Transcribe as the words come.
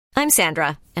I'm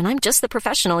Sandra, and I'm just the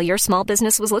professional your small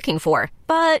business was looking for.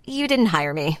 But you didn't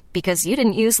hire me because you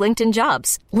didn't use LinkedIn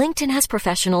Jobs. LinkedIn has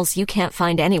professionals you can't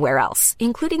find anywhere else,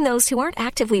 including those who aren't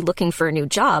actively looking for a new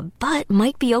job, but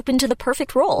might be open to the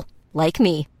perfect role, like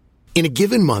me. In a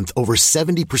given month, over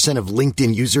 70% of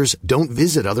LinkedIn users don't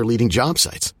visit other leading job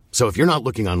sites. So if you're not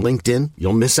looking on LinkedIn,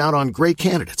 you'll miss out on great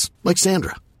candidates like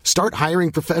Sandra. Start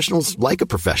hiring professionals like a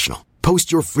professional.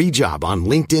 Post your free job on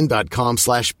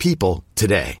linkedin.com/people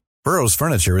today. Burrow's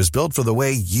furniture is built for the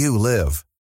way you live.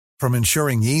 From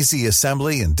ensuring easy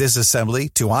assembly and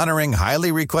disassembly to honoring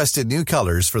highly requested new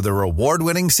colors for their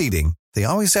award-winning seating, they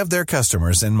always have their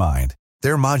customers in mind.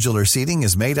 Their modular seating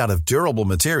is made out of durable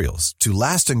materials to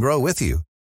last and grow with you.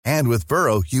 And with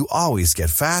Burrow, you always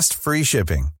get fast, free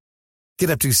shipping.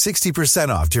 Get up to 60%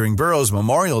 off during Burrow's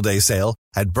Memorial Day sale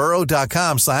at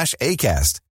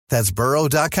burrow.com/ACAST. That's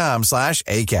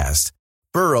burrow.com/ACAST.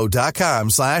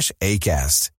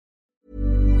 burrow.com/ACAST.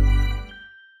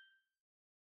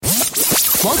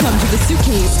 Welcome to The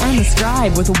Suitcase and the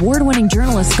Scribe with award-winning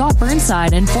journalist Scott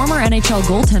Burnside and former NHL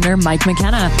goaltender Mike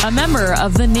McKenna, a member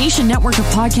of the Nation Network of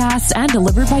podcasts and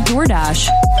delivered by DoorDash.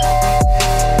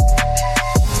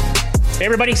 Hey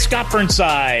everybody, Scott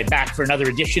Burnside back for another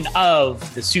edition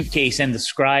of The Suitcase and the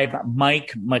Scribe.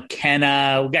 Mike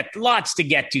McKenna. We've got lots to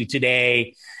get to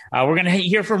today. We're going to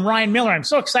hear from Ryan Miller. I'm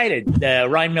so excited.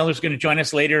 Ryan Miller's going to join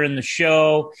us later in the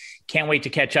show. Can't wait to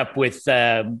catch up with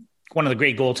one of the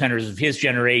great goaltenders of his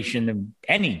generation,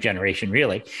 any generation,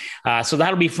 really. So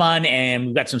that'll be fun. And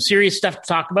we've got some serious stuff to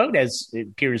talk about, as it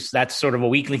appears that's sort of a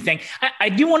weekly thing. I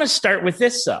do want to start with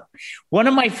this. One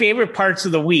of my favorite parts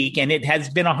of the week, and it has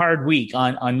been a hard week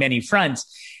on many fronts,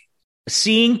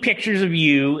 seeing pictures of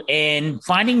you and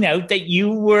finding out that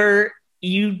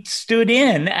you stood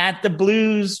in at the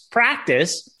Blues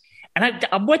practice. And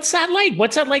what's that like?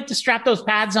 What's that like to strap those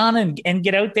pads on and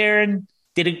get out there? And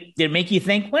did it make you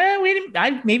think, well,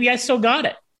 maybe I still got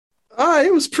it?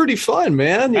 It was pretty fun,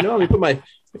 man. I put my,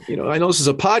 I know this is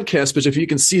a podcast, but if you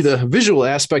can see the visual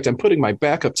aspect, I'm putting my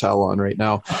backup towel on right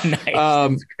now.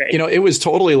 Nice. It was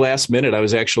totally last minute. I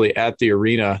was actually at the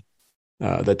arena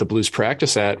that the Blues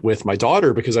practice at with my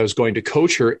daughter because I was going to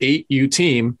coach her 8U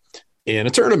team in a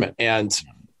tournament. And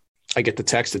I get the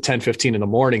text at 10:15 in the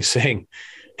morning saying,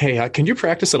 hey, can you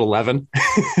practice at 11?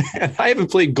 I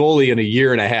haven't played goalie in a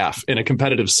year and a half in a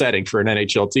competitive setting for an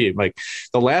NHL team. Like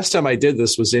the last time I did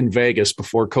this was in Vegas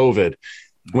before COVID,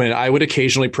 when I would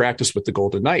occasionally practice with the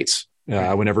Golden Knights.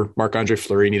 Whenever Marc-Andre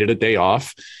Fleury needed a day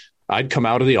off, I'd come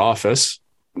out of the office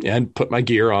and put my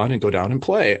gear on and go down and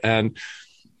play. And,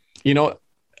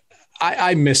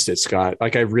 I missed it, Scott.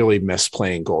 Like I really miss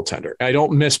playing goaltender. I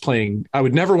don't miss playing. I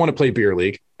would never want to play beer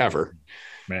league ever.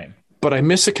 Right. But I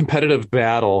miss a competitive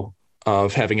battle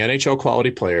of having NHL quality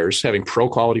players, having pro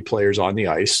quality players on the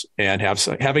ice, and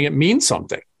having it mean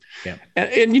something. Yeah.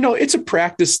 And it's a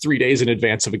practice 3 days in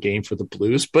advance of a game for the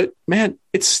Blues, but man,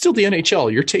 it's still the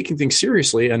NHL. You're taking things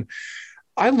seriously. And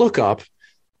I look up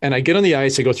and I get on the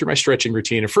ice, I go through my stretching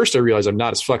routine. At first I realize I'm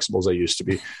not as flexible as I used to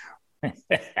be,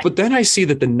 but then I see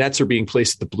that the nets are being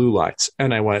placed at the blue lines.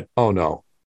 And I went, oh no,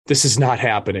 this is not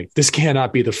happening. This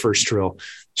cannot be the first drill.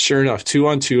 Sure enough,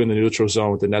 2-on-2 in the neutral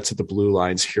zone with the nets at the blue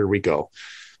lines. Here we go.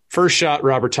 First shot,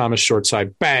 Robert Thomas short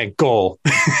side, bang, goal.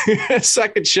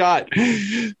 Second shot,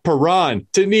 Perron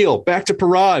to Neal, back to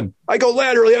Perron. I go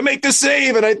laterally, I make the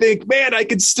save, and I think, man, I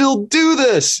can still do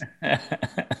this.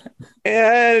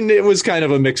 And it was kind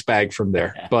of a mixed bag from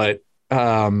there. But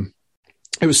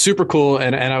it was super cool,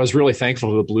 and I was really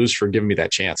thankful to the Blues for giving me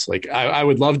that chance. Like I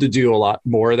would love to do a lot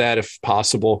more of that if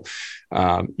possible.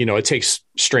 It takes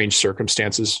strange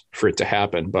circumstances for it to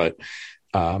happen, but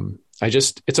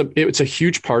it's a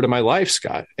huge part of my life,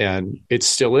 Scott, and it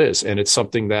still is. And it's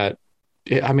something that,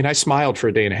 I smiled for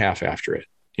a day and a half after it.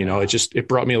 It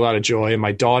brought me a lot of joy. And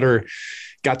my daughter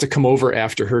got to come over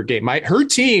after her game. Her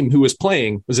team, who was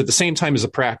playing, was at the same time as a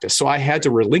practice. So I had to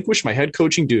relinquish my head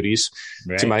coaching duties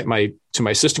to my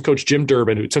assistant coach, Jim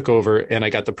Durbin, who took over, and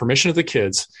I got the permission of the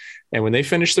kids. And when they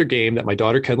finished their game that my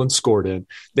daughter Kedlin scored in,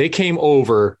 they came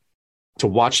over to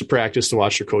watch the practice, to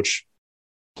watch their coach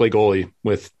play goalie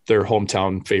with their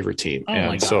hometown favorite team.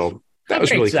 And so that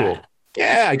was really cool.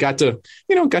 Yeah, I got to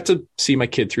see my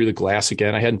kid through the glass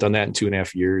again. I hadn't done that in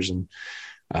 2.5 years. And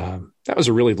that was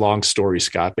a really long story,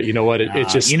 Scott, but you know what? It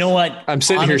just, I'm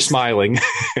sitting here smiling.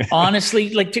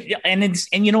 Honestly,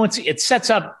 it sets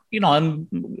up, we're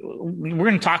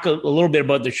going to talk a little bit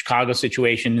about the Chicago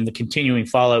situation and the continuing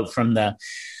fallout from the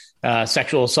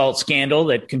sexual assault scandal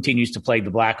that continues to plague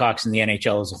the Blackhawks and the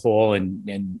NHL as a whole.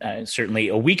 And certainly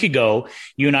a week ago,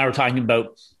 you and I were talking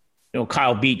about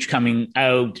Kyle Beach coming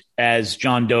out as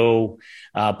John Doe,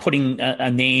 putting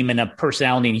a name and a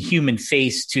personality and a human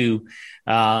face to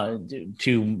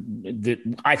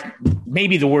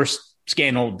maybe the worst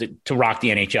scandal to rock the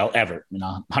NHL ever in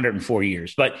 104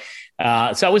 years. But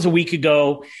so that was a week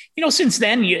ago. Since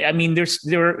then, and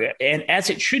as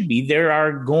it should be, there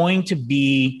are going to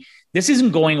be, this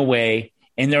isn't going away.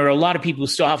 And there are a lot of people who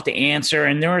still have to answer.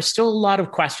 And there are still a lot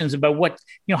of questions about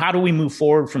how do we move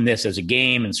forward from this as a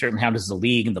game? And certainly how does the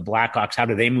league and the Blackhawks, how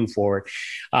do they move forward?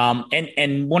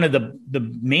 And one of the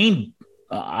main,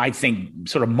 I think,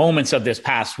 sort of moments of this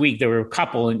past week, there were a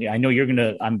couple, and I know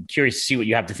I'm curious to see what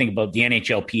you have to think about the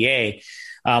NHLPA,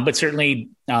 but certainly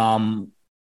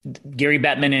Gary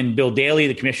Bettman and Bill Daly,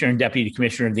 the commissioner and deputy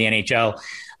commissioner of the NHL,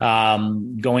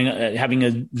 having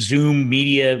a Zoom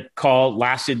media call,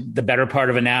 lasted the better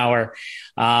part of an hour.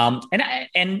 I'm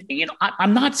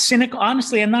not cynical.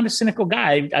 Honestly, I'm not a cynical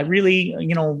guy. I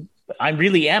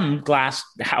really am glass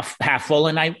half full.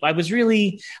 And I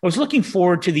was looking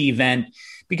forward to the event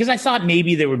because I thought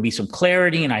maybe there would be some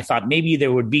clarity, and I thought maybe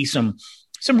there would be some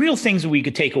real things that we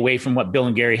could take away from what Bill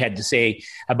and Gary had to say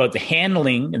about the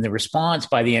handling and the response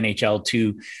by the NHL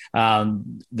to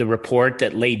the report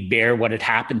that laid bare what had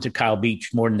happened to Kyle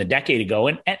Beach more than a decade ago.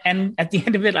 And at the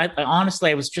end of it,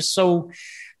 I was just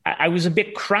I was a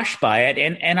bit crushed by it.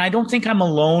 And I don't think I'm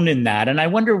alone in that. And I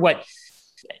wonder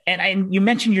you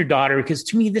mentioned your daughter, because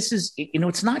to me, this is,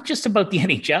 it's not just about the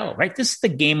NHL, right? This is the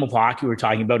game of hockey we're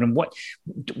talking about. And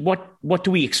what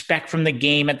do we expect from the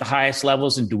game at the highest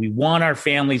levels? And do we want our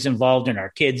families involved and our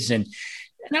kids? And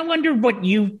I wonder what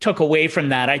you took away from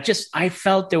that. I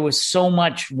felt there was so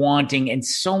much wanting and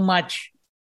so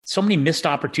many missed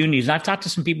opportunities. And I've talked to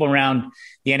some people around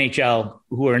the NHL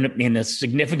who are in a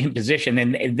significant position,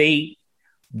 and they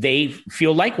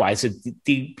feel likewise.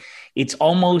 It's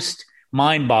almost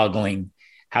mind-boggling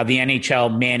how the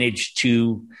NHL managed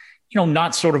to,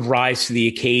 not sort of rise to the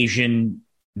occasion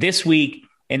this week.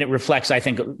 And it reflects, I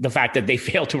think, the fact that they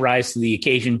failed to rise to the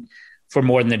occasion for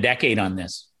more than a decade on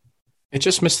this. It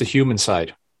just missed the human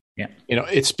side. Yeah.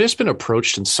 It's just been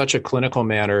approached in such a clinical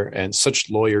manner and such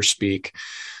lawyer speak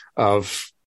of,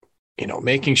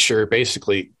 making sure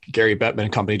basically Gary Bettman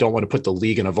and company don't want to put the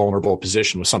league in a vulnerable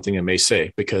position with something they may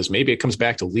say, because maybe it comes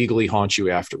back to legally haunt you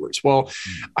afterwards. Well,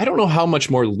 I don't know how much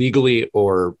more legally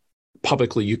or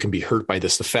publicly you can be hurt by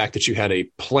this. The fact that you had a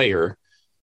player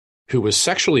who was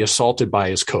sexually assaulted by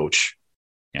his coach,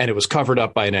 and it was covered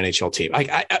up by an NHL team.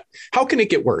 How can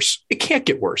it get worse? It can't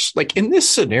get worse. Like in this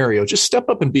scenario, just step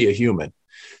up and be a human.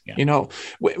 Yeah.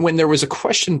 When there was a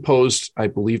question posed, I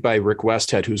believe by Rick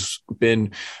Westhead, who's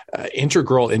been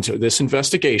integral into this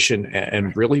investigation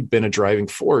and really been a driving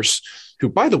force, who,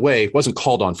 by the way, wasn't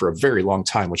called on for a very long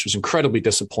time, which was incredibly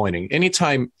disappointing.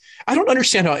 Anytime, I don't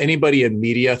understand how anybody in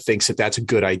media thinks that that's a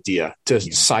good idea to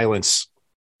silence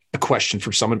a question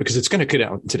for someone, because it's going to get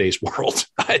out in today's world.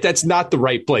 That's not the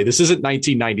right play. This isn't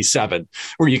 1997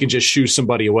 where you can just shoo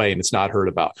somebody away and it's not heard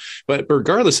about. But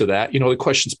regardless of that, the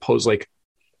questions posed like,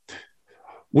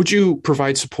 would you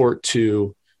provide support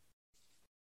to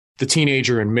the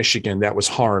teenager in Michigan that was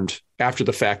harmed after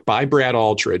the fact by Brad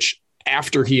Aldridge,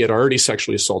 after he had already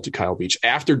sexually assaulted Kyle Beach,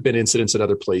 after there'd been incidents at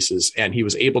other places, and he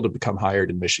was able to become hired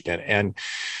in Michigan? And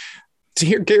to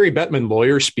hear Gary Bettman,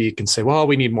 lawyer, speak and say, well,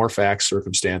 we need more facts,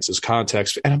 circumstances,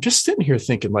 context. And I'm just sitting here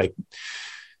thinking like,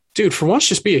 dude, for once,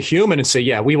 just be a human and say,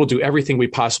 yeah, we will do everything we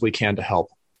possibly can to help.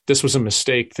 This was a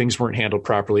mistake. Things weren't handled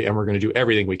properly, and we're going to do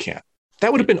everything we can.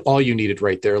 That would have been all you needed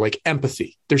right there. Like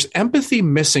empathy. There's empathy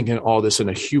missing in all this in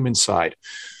a human side.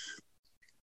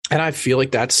 And I feel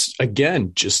like that's,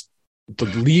 again, just the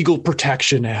legal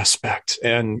protection aspect.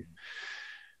 And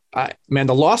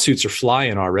the lawsuits are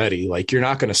flying already. Like you're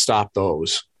not going to stop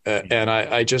those. And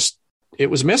it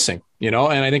was missing, and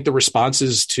I think the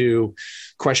responses to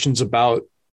questions about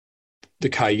the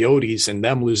Coyotes and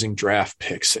them losing draft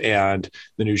picks and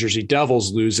the New Jersey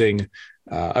Devils being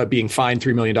fined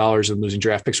 $3 million and losing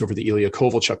draft picks over the Ilya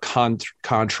Kovalchuk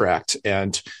contract,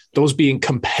 and those being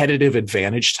competitive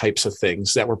advantage types of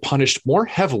things that were punished more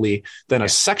heavily than a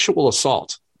sexual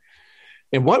assault.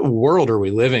 In what world are we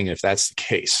living if that's the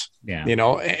case? Yeah.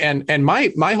 And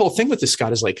my whole thing with this,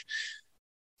 Scott, is like,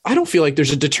 I don't feel like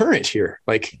there's a deterrent here.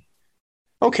 Like,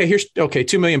 okay,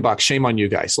 $2 million. Shame on you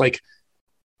guys. Like,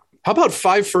 how about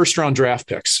 5 first-round draft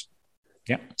picks?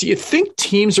 Yeah. Do you think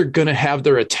teams are going to have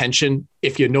their attention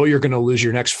if you're going to lose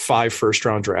your next 5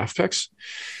 first-round draft picks?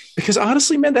 Because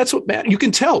honestly, man, that's what you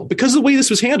can tell. Because of the way this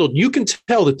was handled, you can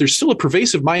tell that there's still a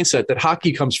pervasive mindset that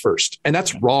hockey comes first. And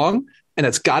that's wrong. And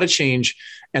that's got to change.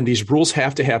 And these rules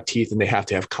have to have teeth and they have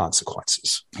to have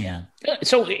consequences. Yeah.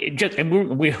 So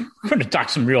we're going to talk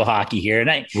some real hockey here.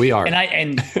 And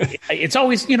it's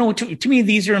always, to me,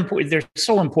 these are important. They're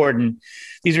so important.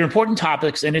 These are important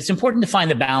topics. And it's important to find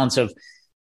the balance of,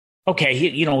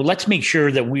 okay, let's make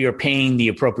sure that we are paying the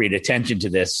appropriate attention to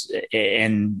this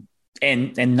and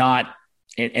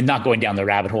not going down the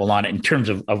rabbit hole on it in terms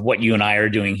of what you and I are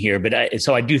doing here. But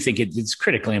so I do think it's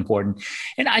critically important.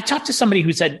 And I talked to somebody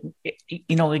who said,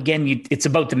 again, it's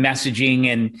about the messaging.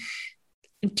 And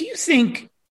do you think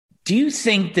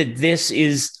that this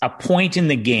is a point in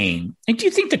the game? And do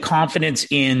you think the confidence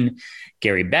in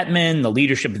Gary Bettman, the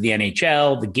leadership of the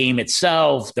NHL, the game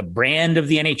itself, the brand of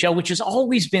the NHL, which has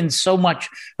always been so much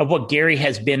of what Gary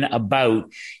has been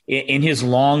about in his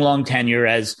long, long tenure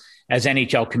as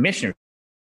NHL commissioner,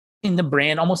 in the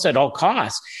brand almost at all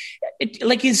costs.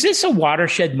 Is this a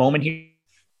watershed moment here?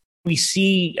 We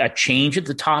see a change at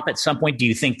the top at some point. Do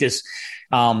you think this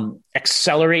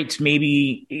accelerates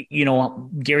maybe,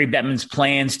 Gary Bettman's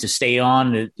plans to stay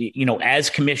on, as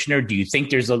commissioner? Do you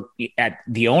think there's at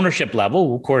the ownership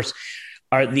level, of course,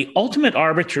 are the ultimate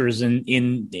arbiters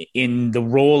in the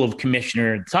role of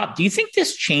commissioner at the top? Do you think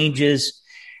this changes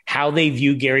how they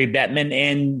view Gary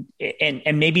Bettman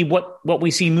and maybe what we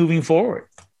see moving forward?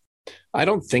 I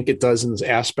don't think it does in this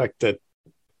aspect that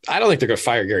I don't think they're going to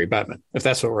fire Gary Bettman, if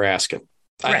that's what we're asking.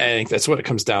 Right. I think that's what it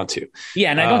comes down to.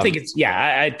 Yeah. And I don't think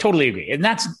I totally agree. And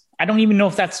I don't even know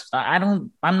if that's, I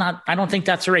don't think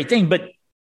that's the right thing, but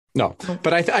no,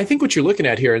 but I think what you're looking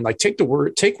at here, and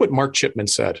take what Mark Chipman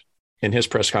said in his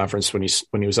press conference when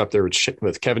he was up there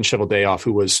with Kevin Cheveldayoff,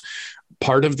 who was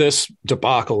part of this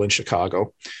debacle in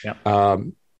Chicago. Yeah.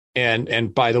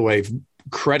 And by the way,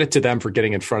 credit to them for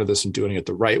getting in front of this and doing it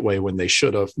the right way when they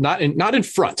should have. Not in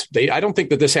front. I don't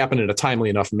think that this happened in a timely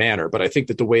enough manner, but I think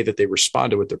that the way that they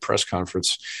responded with their press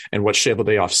conference and what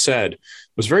Cheveldayoff said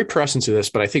was very prescient to this.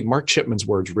 But I think Mark Chipman's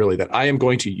words really that I am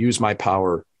going to use my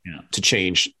power to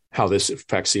change how this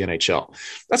affects the NHL.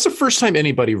 That's the first time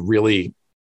anybody really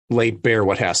laid bare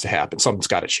what has to happen. Something's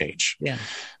got to change. Yeah.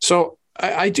 So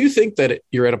I do think that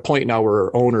you're at a point now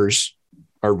where owners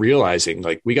are realizing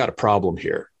we got a problem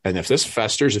here. And if this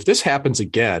festers, if this happens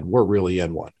again, we're really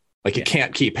in one. It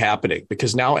can't keep happening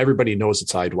because now everybody knows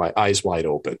it's eyes wide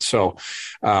open. So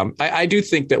I do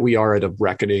think that we are at a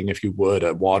reckoning, if you would,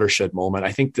 a watershed moment.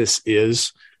 I think this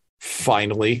is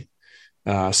finally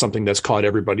something that's caught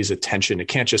everybody's attention. It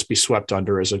can't just be swept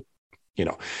under as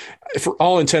for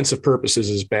all intents and purposes,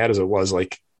 as bad as it was,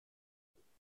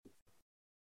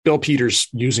 Bill Peters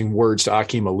using words to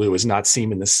Akim Aliu is not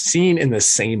seen in the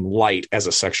same light as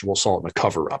a sexual assault and a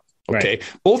cover up. Okay. Right.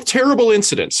 Both terrible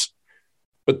incidents,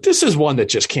 but this is one that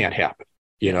just can't happen,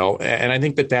 and I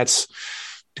think that's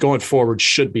going forward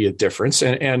should be a difference.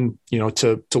 And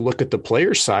to look at the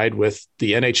player side with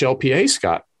the NHLPA,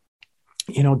 Scott,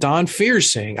 Don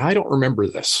Fears saying, I don't remember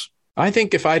this. I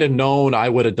think if I'd have known, I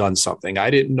would have done something. I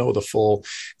didn't know the full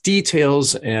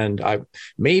details, and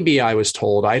maybe I was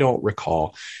told. I don't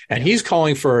recall. And he's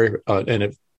calling for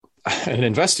an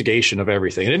investigation of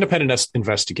everything, an independent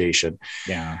investigation.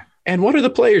 Yeah. And what are the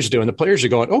players doing? The players are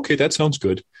going, okay, that sounds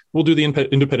good. We'll do the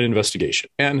independent investigation.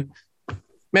 And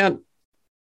man,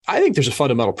 I think there's a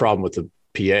fundamental problem with the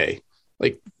PA.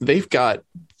 They've got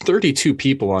 32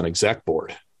 people on exec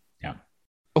board.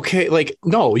 Okay,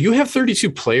 no, you have 32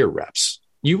 player reps.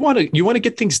 You want to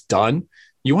get things done.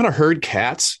 You want to herd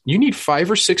cats. You need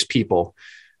 5 or 6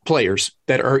 players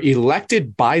that are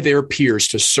elected by their peers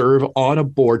to serve on a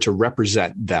board to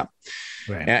represent them.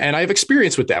 Right. And I have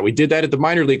experience with that. We did that at the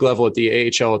minor league level, at the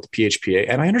AHL, at the PHPA.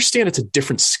 And I understand it's a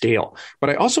different scale, but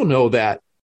I also know that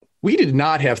we did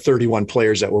not have 31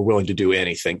 players that were willing to do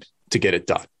anything to get it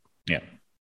done. Yeah.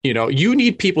 You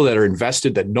need people that are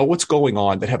invested, that know what's going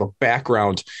on, that have a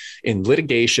background in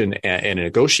litigation and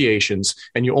negotiations.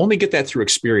 And you only get that through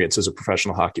experience as a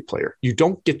professional hockey player. You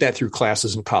don't get that through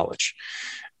classes in college.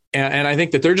 And I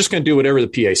think that they're just going to do whatever the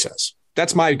PA says.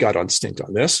 That's my gut instinct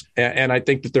on this. And I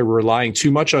think that they're relying too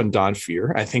much on Don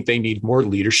Fehr. I think they need more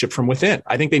leadership from within.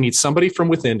 I think they need somebody from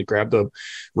within to grab the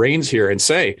reins here and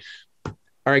say, all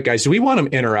right, guys, do we want him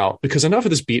in or out? Because enough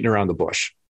of this beating around the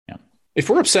bush. If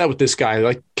we're upset with this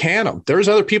guy, can him. There's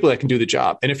other people that can do the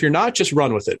job. And if you're not, just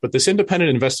run with it. But this independent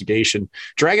investigation,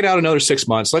 drag it out another 6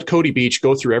 months, let Cody Beach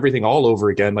go through everything all over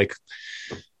again.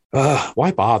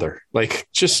 Why bother?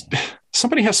 Just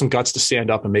somebody has some guts to stand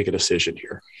up and make a decision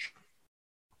here.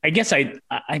 I guess I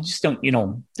just don't,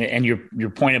 and your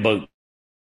point about,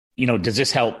 does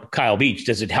this help Kyle Beach?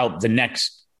 Does it help the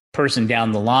next person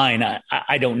down the line?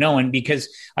 I don't know. And because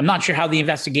I'm not sure how the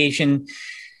investigation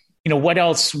what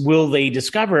else will they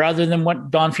discover other than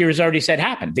what Don Fehr has already said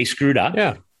happened? They screwed up.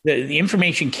 Yeah. The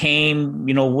information came,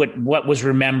 what was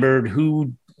remembered,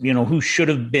 who should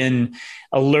have been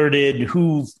alerted,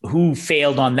 who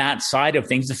failed on that side of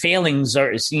things. The failings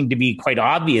seem to be quite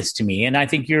obvious to me. And I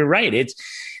think you're right. It's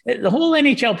the whole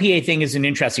NHLPA thing is an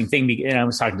interesting thing. And I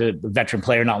was talking to a veteran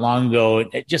player not long ago.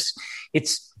 The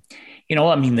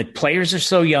players are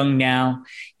so young now.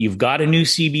 You've got a new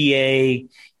CBA.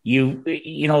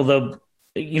 The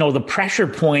pressure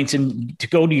points, and to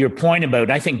go to your point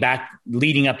about, I think back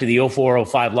leading up to the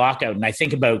 04-05 lockout, and I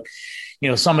think about,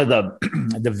 some of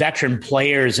the veteran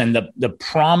players and the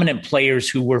prominent players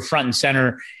who were front and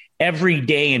center every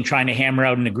day and trying to hammer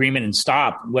out an agreement and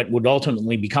stop what would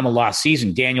ultimately become a lost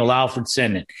season. Daniel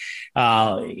Alfredson,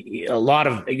 and a lot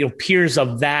of peers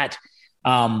of that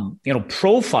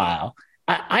profile.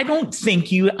 I don't think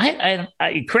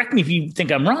correct me if you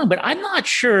think I'm wrong, but I'm not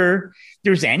sure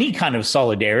there's any kind of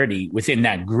solidarity within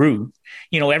that group.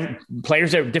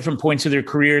 Players are at different points of their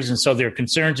careers, and so their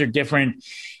concerns are different.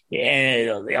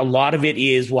 And a lot of it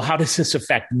is, well, how does this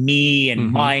affect me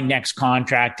and my next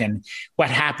contract, and what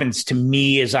happens to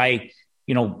me as I,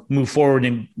 move forward?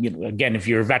 And again, if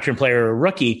you're a veteran player or a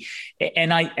rookie,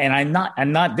 and I'm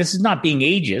not, this is not being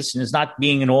ageist, and it's not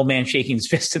being an old man shaking his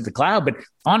fist at the cloud. But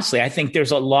honestly, I think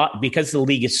there's a lot, because the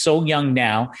league is so young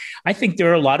now. I think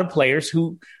there are a lot of players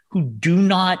who do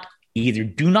not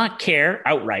care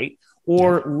outright,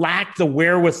 or lack the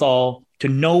wherewithal to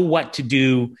know what to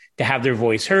do to have their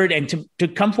voice heard, and to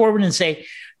come forward and say,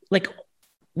 like,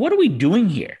 what are we doing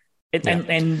here?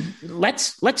 And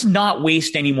let's not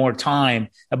waste any more time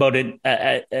about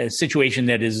a situation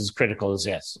that is as critical as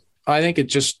this. I think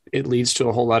it leads to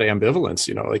a whole lot of ambivalence.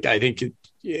 I think,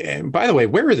 and by the way,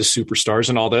 where are the superstars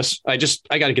in all this? I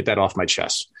got to get that off my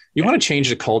chest. You want to change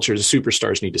the culture, the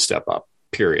superstars need to step up,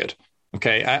 period.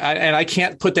 Okay. And I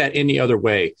can't put that any other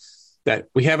way, that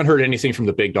we haven't heard anything from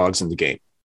the big dogs in the game.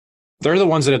 They're the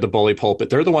ones that have the bully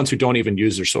pulpit. They're the ones who don't even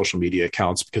use their social media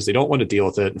accounts because they don't want to deal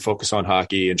with it and focus on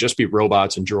hockey and just be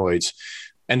robots and droids.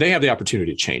 And they have the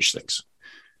opportunity to change things.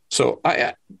 So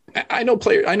I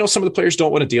know some of the players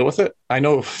don't want to deal with it. I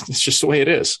know it's just the way it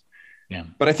is. Yeah.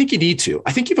 But I think you need to.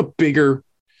 I think you have a bigger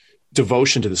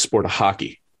devotion to the sport of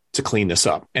hockey to clean this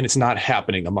up. And it's not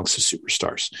happening amongst the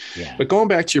superstars. Yeah. But going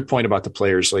back to your point about the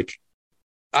players, like,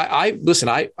 I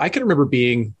can remember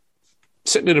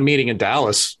sitting at a meeting in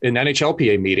Dallas, an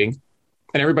NHLPA meeting,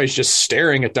 and everybody's just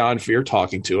staring at Don Fehr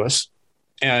talking to us.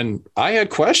 And I had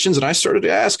questions, and I started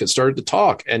to ask and started to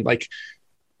talk. And like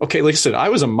I said, I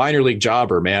was a minor league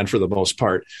jobber, man, for the most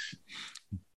part.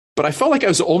 But I felt like I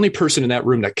was the only person in that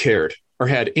room that cared or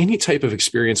had any type of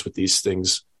experience with these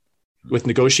things, with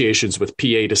negotiations, with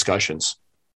PA discussions.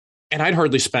 And I'd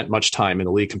hardly spent much time in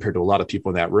the league compared to a lot of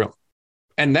people in that room.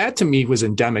 And that to me was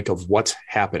endemic of what's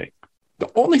happening. The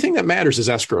only thing that matters is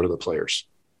escrow to the players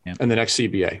and the next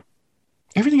CBA.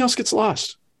 Everything else gets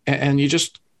lost. And you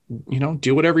just,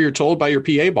 do whatever you're told by your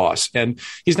PA boss. And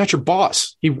he's not your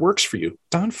boss. He works for you.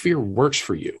 Don Fehr works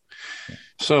for you. Yeah.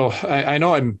 So I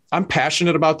know I'm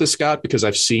passionate about this, Scott, because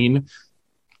I've seen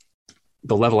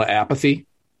the level of apathy.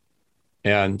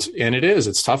 And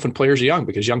it's tough when players are young,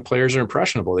 because young players are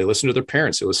impressionable. They listen to their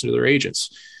parents. They listen to their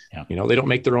agents. Yeah. They don't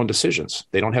make their own decisions.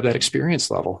 They don't have that experience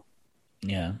level.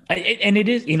 Yeah. And it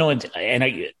is,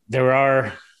 there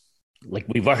are, like,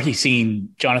 we've already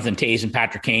seen Jonathan Toews and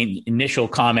Patrick Kane initial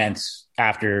comments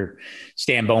after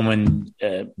Stan Bowman.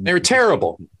 They were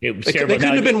terrible. It was terrible. They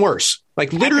couldn't have been worse.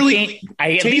 Like, literally,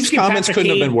 Toews' comments couldn't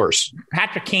have been worse.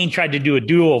 Patrick Kane tried to do a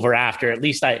do-over after. At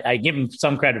least I give him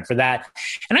some credit for that.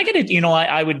 And I get it.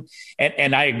 I would,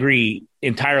 and I agree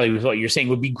entirely with what you're saying. It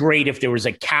would be great if there was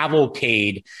a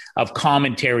cavalcade of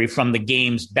commentary from the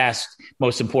game's best,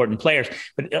 most important players.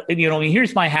 But,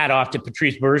 here's my hat off to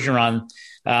Patrice Bergeron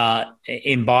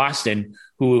in Boston,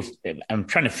 who, I'm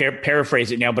trying to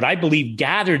paraphrase it now, but I believe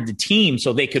gathered the team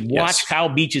so they could watch Kyle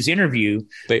Beach's interview.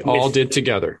 They all did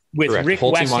together. With Rick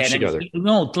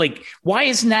Westhead.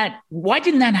 Why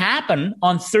didn't that happen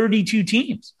on 32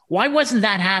 teams? Why wasn't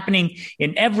that happening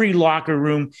in every locker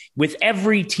room, with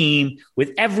every team,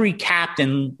 with every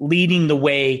captain leading the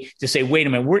way to say, wait a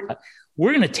minute,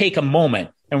 we're going to take a moment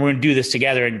and we're going to do this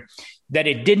together. And that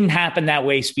it didn't happen that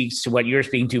way speaks to what you're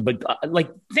speaking to. But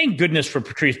thank goodness for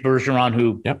Patrice Bergeron,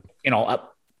 who,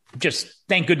 just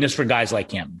thank goodness for guys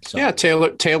like him. So. Yeah,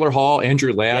 Taylor Hall,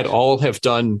 Andrew Ladd, all have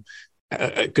done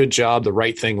a good job, the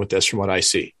right thing with this from what I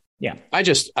see. Yeah.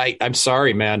 I'm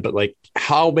sorry, man, but like,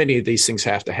 how many of these things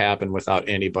have to happen without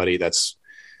anybody that's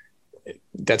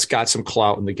got some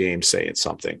clout in the game saying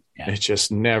something? Yeah. It just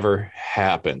never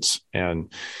happens.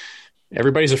 And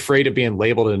Everybody's afraid of being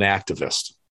labeled an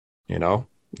activist. You know,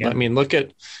 I mean, look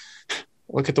at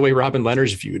the way Robin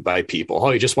Lehner's viewed by people.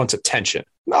 Oh, he just wants attention.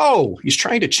 No, he's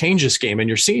trying to change this game. And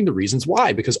you're seeing the reasons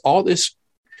why, because all this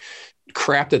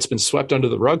crap that's been swept under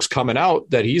the rugs coming out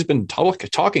that he's been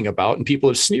talking about, and people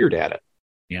have sneered at it.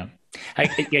 Yeah.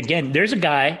 Again, there's a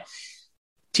guy,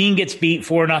 team gets beat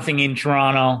 4-0 in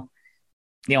Toronto.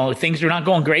 You know, things are not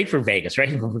going great for Vegas, right?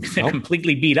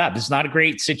 Completely beat up. It's not a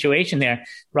great situation there.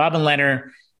 Robin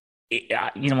Lehner,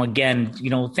 again,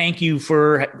 thank you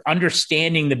for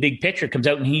understanding the big picture. Comes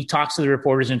out and he talks to the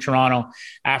reporters in Toronto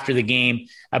after the game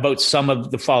about some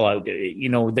of the fallout,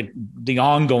 the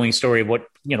ongoing story of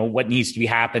what needs to be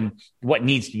happen, what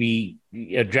needs to be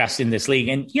addressed in this league.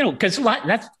 And, because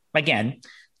that's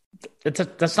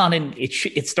not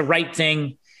it's the right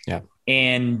thing. Yeah.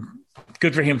 And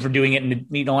good for him for doing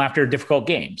it, after a difficult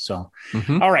game. So,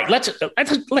 All right,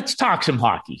 let's talk some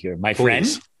hockey here, my friend.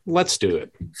 Let's do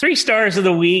it. 3 stars of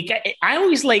the week. I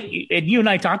always like, and you and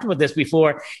I talked about this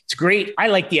before. It's great. I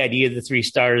like the idea of the 3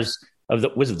 stars of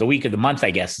the week of the month,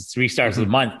 I guess. It's 3 stars of the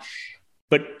month.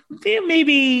 But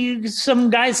maybe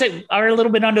some guys that are a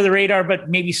little bit under the radar, but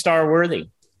maybe star worthy.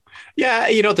 Yeah,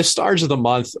 the stars of the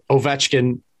month,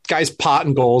 Ovechkin. Guy's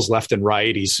potting goals left and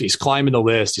right. He's climbing the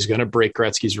list. He's going to break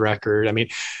Gretzky's record. I mean,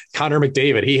 Connor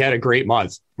McDavid, he had a great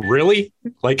month. Really?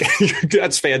 Like,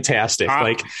 that's fantastic.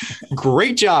 Like,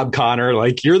 great job, Connor.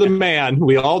 Like, you're the man.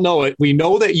 We all know it. We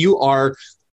know that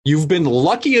you've been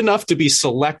lucky enough to be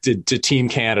selected to Team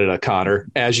Canada, Connor,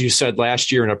 as you said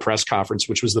last year in a press conference,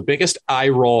 which was the biggest eye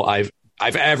roll I've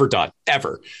ever done,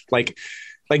 ever. Like,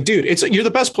 dude, you're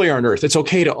the best player on earth. It's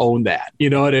okay to own that. You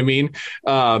know what I mean?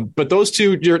 But those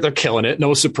two, they're killing it.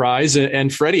 No surprise.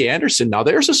 And Freddie Anderson. Now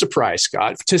there's a surprise,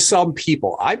 Scott, to some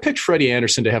people. I picked Freddie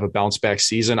Anderson to have a bounce back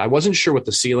season. I wasn't sure what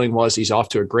the ceiling was. He's off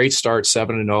to a great start,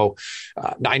 7-0,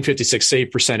 .956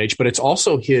 save percentage, but it's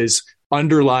also his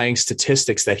underlying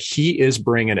statistics that he is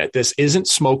bringing it. This isn't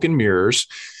smoke and mirrors.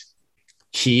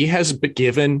 He has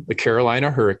given the Carolina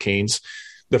Hurricanes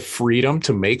the freedom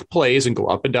to make plays and go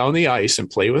up and down the ice and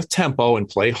play with tempo and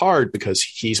play hard because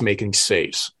he's making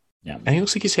saves. Yeah. And he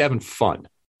looks like he's having fun.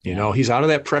 He's out of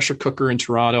that pressure cooker in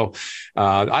Toronto.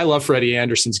 I love Freddie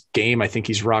Anderson's game. I think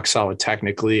he's rock solid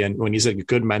technically. And when he's in a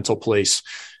good mental place,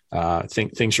 I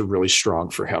think things are really strong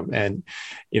for him. And,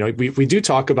 we do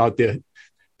talk about the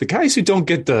guys who don't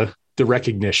get the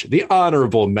recognition, the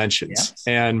honorable mentions. Yes.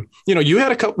 And, you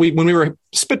had a couple, when we were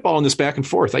spitballing this back and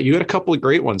forth, you had a couple of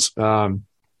great ones.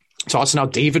 Tossing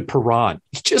out David Perron.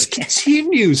 He just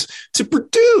continues to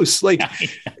produce. Like,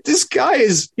 this guy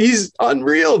he's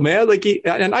unreal, man. Like,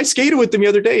 and I skated with him the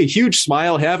other day. Huge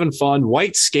smile, having fun,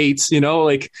 white skates,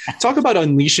 talk about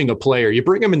unleashing a player. You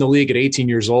bring him in the league at 18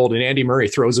 years old and Andy Murray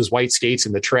throws his white skates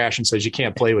in the trash and says, you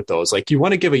can't play with those. Like, you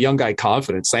want to give a young guy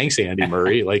confidence. Thanks, Andy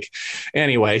Murray.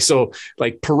 Anyway, so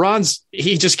Perron's,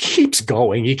 he just keeps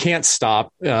going. He can't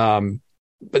stop.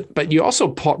 But you also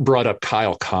brought up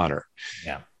Kyle Connor.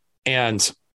 Yeah.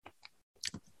 And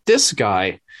this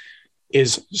guy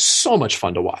is so much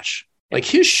fun to watch. Like,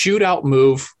 his shootout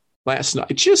move last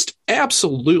night, just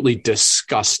absolutely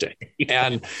disgusting.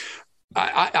 And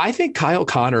I think Kyle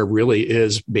Connor really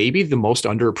is maybe the most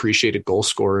underappreciated goal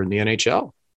scorer in the NHL.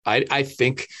 I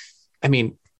think,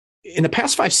 in the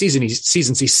past 5 seasons,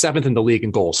 he's 7th in the league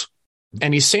in goals.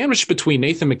 And he's sandwiched between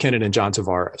Nathan MacKinnon and John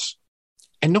Tavares.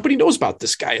 And nobody knows about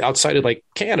this guy outside of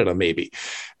Canada, maybe.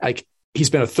 He's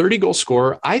been a 30-goal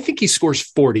scorer. I think he scores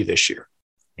 40 this year.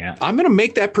 Yeah, I'm going to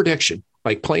make that prediction.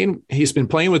 He's been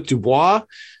playing with Dubois.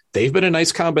 They've been a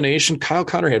nice combination. Kyle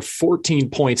Connor had 14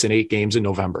 points in 8 games in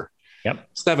November. Yep,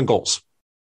 7 goals.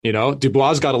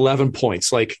 Dubois got 11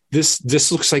 points.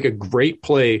 This looks like a great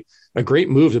play, a great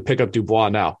move to pick up Dubois.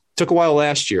 Now, took a while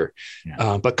last year,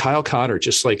 but Kyle Connor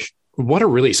just what a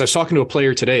release. I was talking to a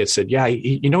player today that said,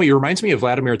 he reminds me of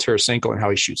Vladimir Tarasenko and how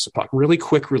he shoots the puck. Really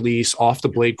quick release, off the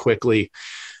blade quickly.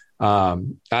 I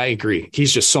agree.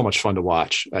 He's just so much fun to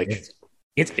watch.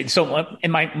 It's so,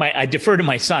 and I defer to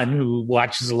my son who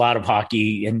watches a lot of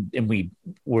hockey, and we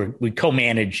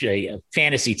co-manage a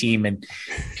fantasy team, and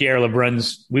Pierre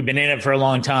Lebrun's, we've been in it for a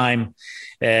long time.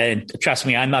 And trust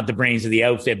me, I'm not the brains of the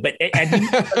outfit, but he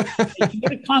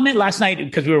made a comment last night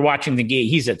because we were watching the game.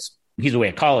 He's away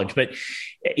at college, but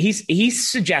he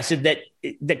suggested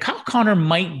that Kyle Connor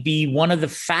might be one of the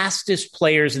fastest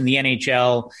players in the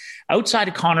NHL outside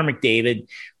of Connor McDavid.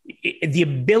 The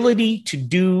ability to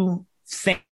do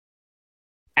things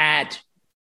at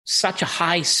such a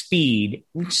high speed,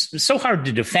 which is so hard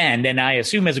to defend. And I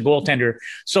assume as a goaltender,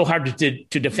 so hard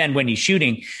to defend when he's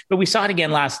shooting. But we saw it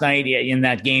again last night in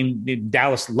that game.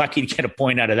 Dallas lucky to get a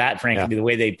point out of that, frankly, the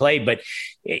way they played. But,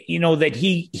 that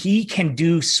he can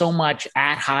do so much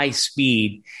at high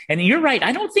speed. And you're right.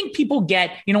 I don't think people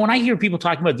get, when I hear people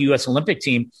talking about the U.S. Olympic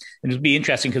team, and it'll be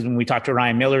interesting because when we talk to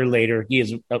Ryan Miller later, he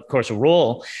has, of course, a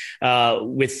role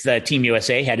with Team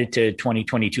USA headed to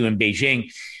 2022 in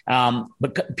Beijing.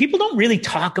 But people don't really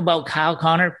talk about Kyle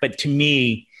Connor. But to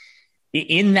me,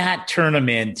 in that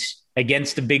tournament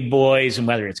against the big boys, and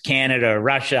whether it's Canada or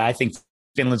Russia, I think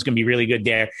Finland's going to be really good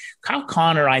there. Kyle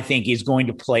Connor, I think, is going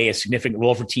to play a significant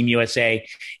role for Team USA.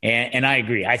 And I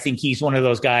agree. I think he's one of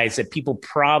those guys that people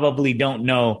probably don't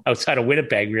know outside of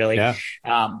Winnipeg, really,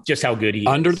 just how good he is.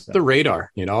 Under the radar,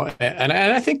 and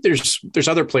I think there's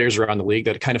other players around the league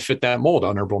that kind of fit that mold.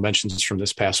 Honorable mentions from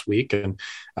this past week. And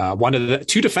one of the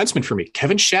two defensemen for me,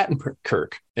 Kevin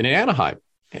Shattenkirk in Anaheim.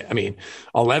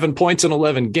 11 points in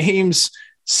 11 games,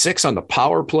 6 on the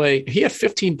power play. He had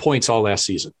 15 points all last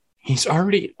season. He's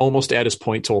already almost at his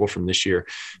point total from this year.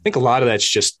 I think a lot of that's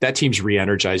just that team's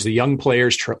re-energized. The young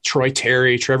players, Troy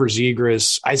Terry, Trevor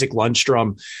Zegras, Isaac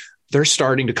Lundstrom, they're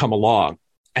starting to come along.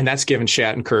 And that's given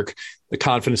Shattenkirk the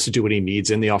confidence to do what he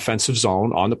needs in the offensive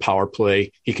zone on the power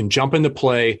play. He can jump into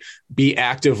play, be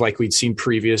active like we'd seen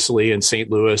previously in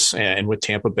St. Louis and with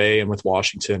Tampa Bay and with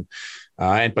Washington.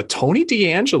 But Tony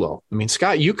DeAngelo,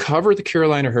 Scott, you cover the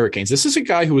Carolina Hurricanes. This is a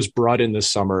guy who was brought in this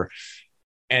summer,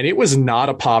 and it was not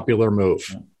a popular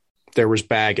move. There was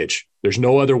baggage. There's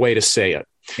no other way to say it.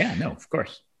 Yeah, no, of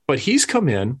course. But he's come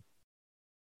in,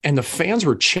 and the fans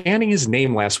were chanting his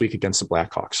name last week against the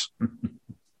Blackhawks.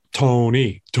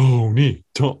 Tony.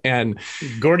 And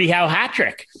Gordie Howe hat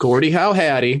trick. Gordie Howe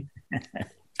Hattie.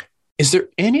 Is there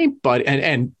anybody,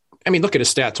 and look at his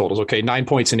stat totals. Okay, 9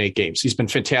 points in 8 games. He's been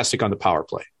fantastic on the power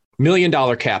play. $1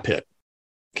 million cap hit.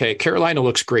 Okay, Carolina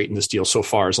looks great in this deal so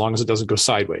far, as long as it doesn't go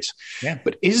sideways. Yeah.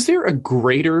 But is there a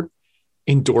greater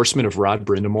endorsement of Rod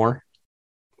Brind'Amour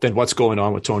than what's going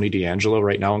on with Tony DeAngelo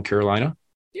right now in Carolina?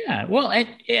 Yeah, well,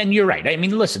 and you're right.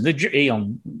 Listen,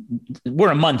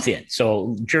 we're a month in,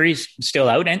 so jury's still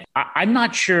out, and I'm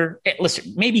not sure.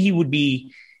 Listen, maybe he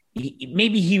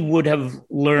would have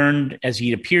learned, as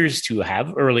he appears to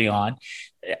have early on,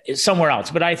 somewhere else.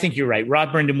 But I think you're right. Rod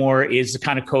Brind'Amour is the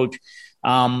kind of coach,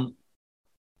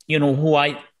 who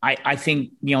I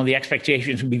think, the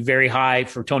expectations would be very high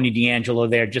for Tony DeAngelo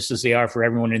there, just as they are for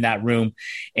everyone in that room.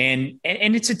 And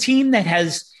it's a team that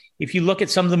has, if you look at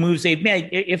some of the moves they've made,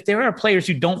 if there are players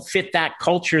who don't fit that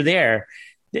culture there,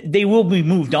 they will be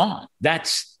moved on.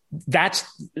 That's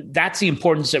the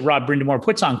importance that Rod Brind'Amour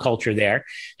puts on culture there.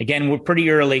 Again, we're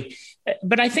pretty early,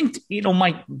 but I think,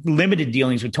 my limited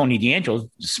dealings with Tony DeAngelo,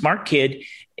 smart kid.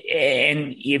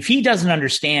 And if he doesn't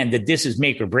understand that this is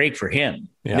make or break for him,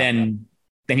 then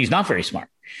he's not very smart.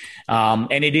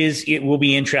 And it will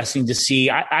be interesting to see.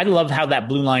 I love how that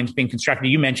blue line's been constructed.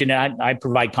 You mentioned it. I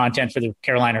provide content for the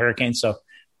Carolina Hurricanes. So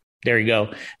there you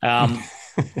go.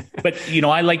 But,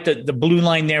 I like the blue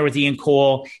line there with Ian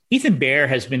Cole. Ethan Bear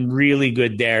has been really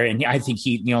good there. And I think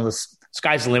the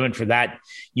sky's the limit for that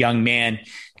young man.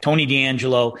 Tony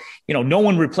DeAngelo, no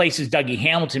one replaces Dougie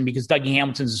Hamilton because Dougie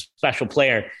Hamilton's a special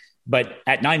player. But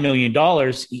at $9 million,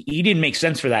 he didn't make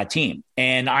sense for that team.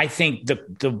 And I think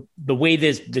the way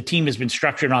the team has been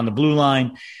structured on the blue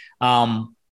line,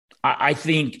 I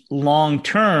think long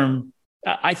term,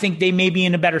 I think they may be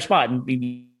in a better spot. And it'd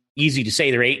be easy to say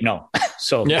they're 8-0.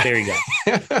 So there you go.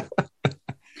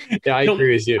 Yeah, I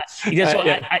agree with you.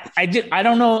 I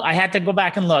don't know. I had to go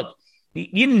back and look.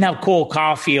 You didn't have Cole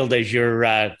Caulfield as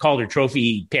your Calder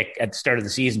Trophy pick at the start of the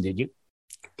season, did you?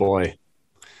 Boy,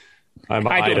 I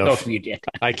don't know if you did.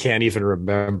 I can't even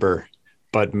remember.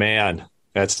 But man,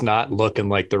 that's not looking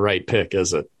like the right pick,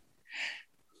 is it?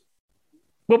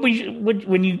 When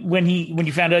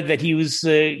you found out that he was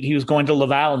going to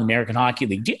Laval in the American Hockey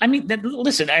League,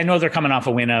 listen, I know they're coming off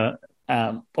a win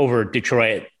over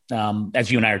Detroit.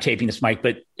 As you and I are taping this, Mike,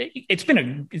 but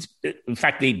in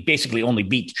fact, they basically only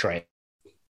beat Detroit,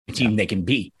 a team they can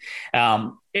beat.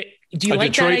 Do you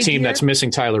like Detroit that team that's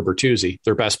missing Tyler Bertuzzi,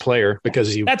 their best player,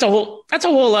 because that's a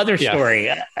whole other story.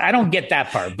 I don't get that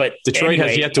part, but Detroit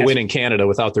has yet to win in Canada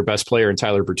without their best player, and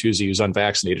Tyler Bertuzzi, who's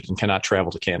unvaccinated and cannot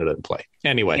travel to Canada and play.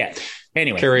 Anyway,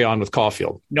 carry on with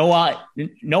Caulfield. No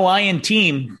iron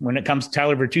team when it comes to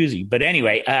Tyler Bertuzzi. But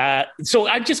anyway, so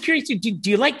I'm just curious. Do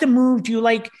you like the move? Do you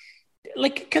like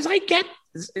because I get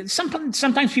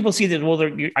sometimes people see that. Well,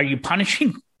 are you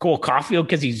punishing Cole Caulfield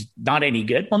because he's not any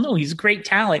good? Well, no, he's a great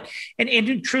talent, and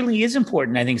it truly is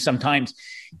important. I think sometimes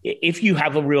if you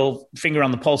have a real finger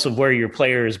on the pulse of where your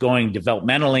player is going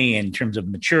developmentally in terms of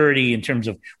maturity, in terms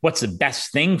of what's the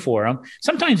best thing for them,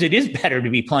 sometimes it is better to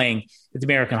be playing at the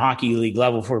American Hockey League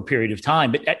level for a period of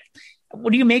time. But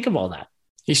what do you make of all that?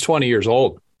 He's 20 years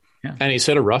old, yeah, and he's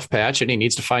hit a rough patch, and he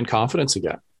needs to find confidence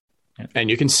again. Yeah. And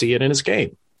you can see it in his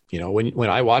game. When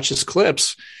I watch his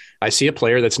clips, I see a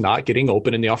player that's not getting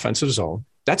open in the offensive zone.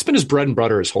 That's been his bread and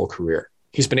butter his whole career.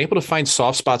 He's been able to find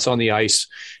soft spots on the ice,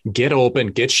 get open,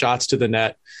 get shots to the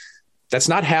net. That's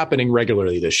not happening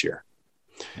regularly this year.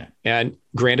 Yeah. And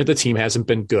granted, the team hasn't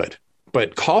been good,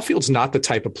 but Caulfield's not the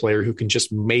type of player who can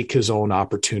just make his own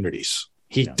opportunities.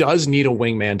 He does need a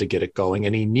wingman to get it going,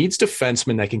 and he needs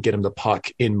defensemen that can get him the puck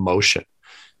in motion.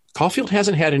 Caulfield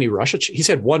hasn't had any rush. He's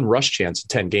had one rush chance in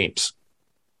 10 games.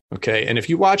 Okay. And if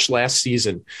you watch last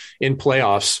season in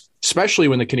playoffs, especially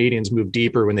when the Canadians moved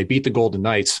deeper, when they beat the Golden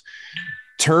Knights,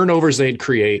 turnovers they'd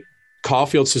create,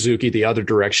 Caulfield, Suzuki, the other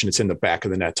direction, it's in the back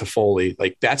of the net to Foley.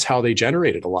 Like, that's how they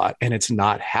generated a lot. And it's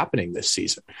not happening this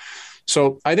season.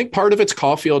 So I think part of it's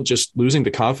Caulfield just losing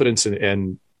the confidence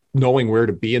and knowing where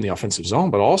to be in the offensive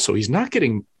zone, but also he's not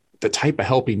getting the type of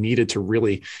help he needed to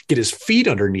really get his feet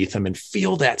underneath him and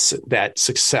feel that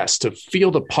success, to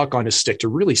feel the puck on his stick, to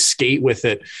really skate with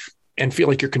it and feel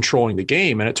like you're controlling the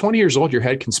game. And at 20 years old, your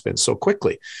head can spin so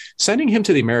quickly. Sending him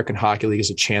to the American Hockey League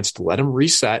is a chance to let him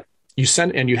reset.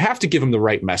 And you have to give him the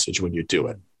right message when you do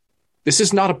it. This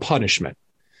is not a punishment.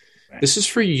 Right. This is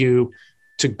for you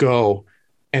to go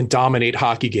and dominate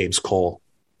hockey games, Cole.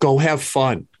 Go have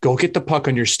fun. Go get the puck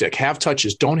on your stick. Have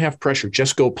touches. Don't have pressure.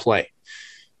 Just go play.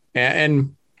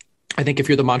 And I think if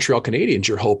you're the Montreal Canadiens,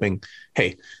 you're hoping,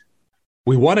 hey,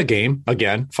 we won a game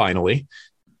again, finally.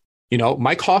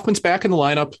 Mike Hoffman's back in the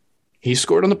lineup. He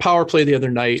scored on the power play the other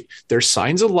night. There's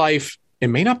signs of life. It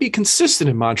may not be consistent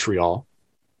in Montreal,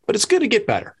 but it's going to get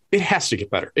better. It has to get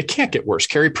better. It can't get worse.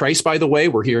 Carey Price, by the way,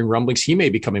 we're hearing rumblings. He may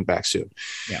be coming back soon.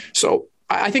 Yeah. So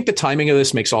I think the timing of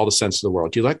this makes all the sense in the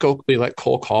world. You let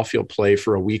Cole Caulfield play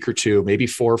for a week or two, maybe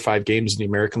 4 or 5 games in the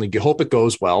American League. You hope it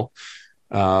goes well,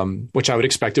 which I would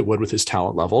expect it would with his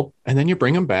talent level. And then you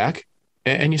bring him back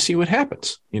and you see what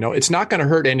happens. It's not going to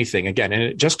hurt anything again. And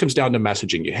it just comes down to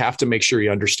messaging. You have to make sure he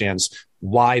understands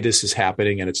why this is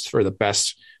happening and it's for the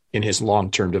best in his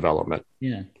long-term development.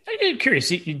 Yeah. I'm curious.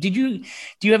 Do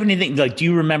you have anything, like, do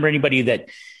you remember anybody that,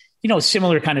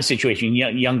 similar kind of situation,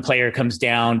 young player comes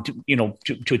down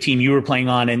to a team you were playing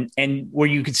on and where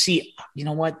you could see,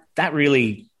 what, that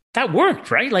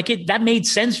worked, right? Like that made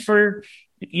sense for,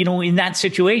 in that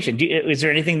situation. Is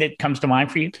there anything that comes to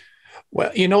mind for you?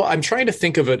 Well, I'm trying to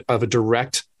think of a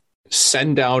direct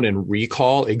send down and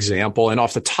recall example. And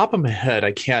off the top of my head,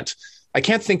 I can't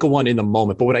think of one in the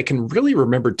moment, but what I can really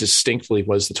remember distinctly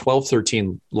was the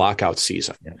 12-13 lockout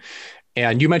season. Yeah.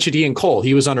 And you mentioned Ian Cole.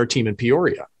 He was on our team in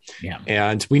Peoria. Yeah.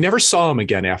 And we never saw him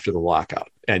again after the lockout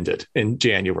ended in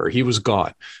January. He was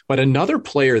gone. But another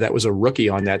player that was a rookie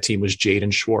on that team was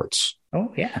Jaden Schwartz.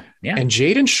 Oh, yeah. Yeah. And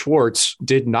Jaden Schwartz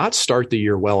did not start the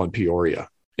year well in Peoria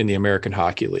in the American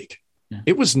Hockey League. Yeah.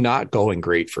 It was not going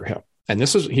great for him. And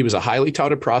he was a highly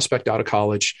touted prospect out of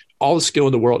college, all the skill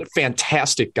in the world, a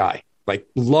fantastic guy, like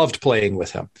loved playing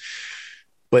with him.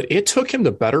 But it took him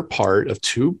the better part of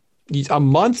 2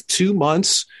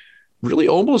 months, really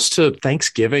almost to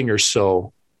Thanksgiving or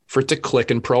so, for it to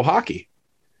click in pro hockey.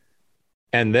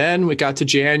 And then we got to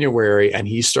January and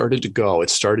he started to go.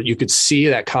 You could see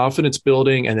that confidence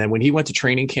building. And then when he went to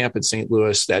training camp in St.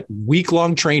 Louis, that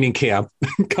week-long training camp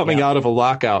coming out of a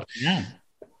lockout,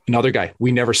 another guy,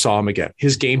 we never saw him again.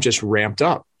 His game just ramped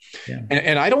up. Yeah.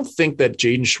 And I don't think that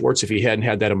Jaden Schwartz, if he hadn't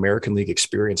had that American League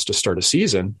experience to start a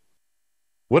season,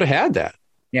 would have had that.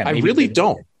 Yeah, I really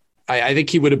don't. I think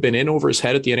he would have been in over his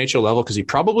head at the NHL level because he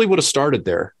probably would have started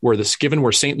there given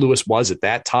where St. Louis was at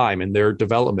that time in their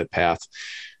development path.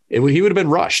 He would have been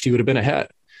rushed. He would have been ahead.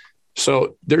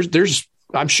 So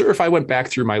I'm sure if I went back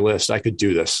through my list, I could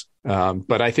do this.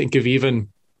 But I think of even,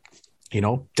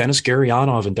 Dennis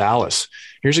Gurianov in Dallas.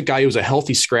 Here's a guy who was a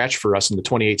healthy scratch for us in the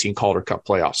 2018 Calder Cup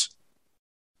playoffs.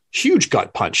 Huge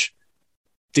gut punch.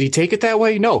 Did he take it that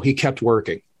way? No, he kept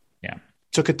working. Yeah.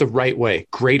 Took it the right way.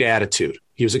 Great attitude.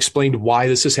 He was explained why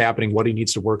this is happening, what he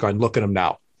needs to work on. Look at him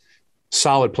now.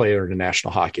 Solid player in the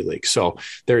National Hockey League. So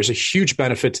there's a huge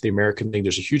benefit to the American League.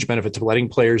 There's a huge benefit to letting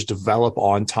players develop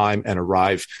on time and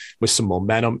arrive with some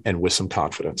momentum and with some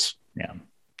confidence. Yeah,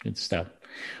 good stuff.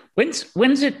 When's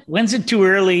it too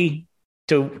early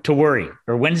to worry?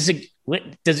 Or what's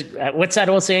that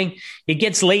old saying? It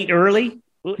gets late early.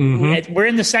 Mm-hmm. We're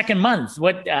in the second month.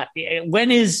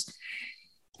 When is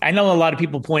I know a lot of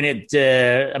people point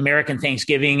at American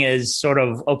Thanksgiving as sort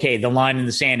of, okay, the line in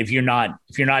the sand. If you're not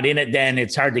in it, then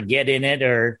it's hard to get in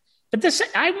it. But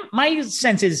my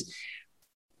sense is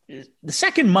the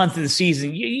second month of the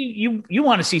season, you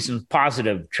want to see some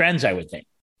positive trends, I would think.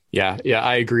 Yeah,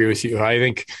 I agree with you. I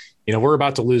think, we're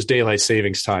about to lose daylight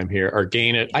savings time here or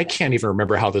gain it. I can't even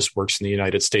remember how this works in the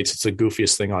United States. It's the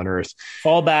goofiest thing on earth.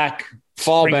 Fall back,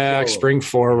 spring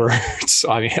forward. That's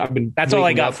all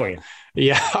I got for you.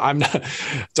 Yeah, I'm not.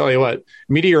 Tell you what,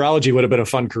 meteorology would have been a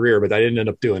fun career, but I didn't end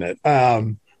up doing it.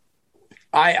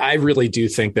 I really do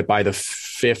think that by the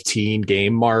 15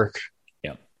 game mark,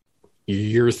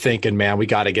 you're thinking, man, we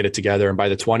got to get it together. And by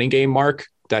the 20 game mark,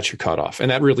 that's your cutoff.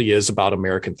 And that really is about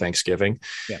American Thanksgiving.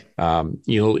 Yeah.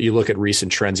 You look at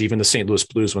recent trends, even the St. Louis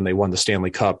Blues, when they won the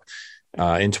Stanley Cup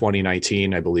in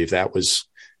 2019, I believe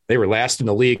they were last in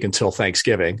the league until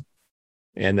Thanksgiving.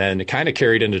 And then it kind of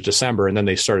carried into December, and then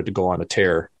they started to go on a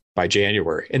tear by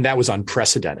January. And that was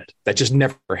unprecedented. That just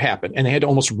never happened. And they had to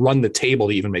almost run the table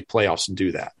to even make playoffs and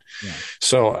do that. Yeah.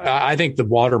 So I think the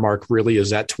watermark really is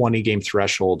that 20 game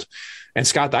threshold. And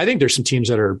Scott, I think there's some teams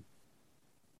that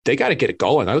they got to get it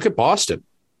going. I look at Boston.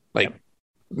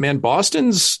 Man,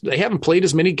 they haven't played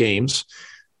as many games.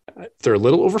 They're a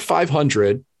little over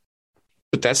 500,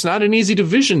 but that's not an easy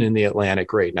division in the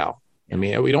Atlantic right now. I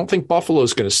mean, we don't think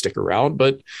Buffalo's going to stick around,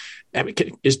 but I mean,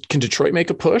 can Detroit make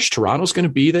a push? Toronto's going to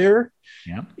be there.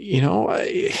 Yeah.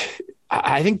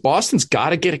 I think Boston's got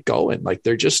to get it going.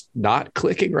 They're just not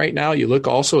clicking right now. You look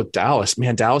also at Dallas.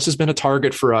 Man, Dallas has been a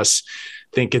target for us,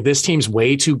 thinking this team's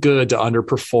way too good to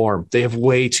underperform. They have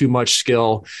way too much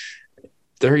skill.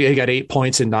 They got 8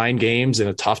 points in 9 games in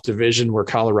a tough division where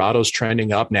Colorado's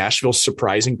trending up. Nashville's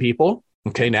surprising people.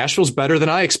 Okay, Nashville's better than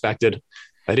I expected.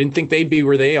 I didn't think they'd be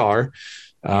where they are.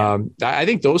 I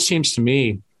think those teams, to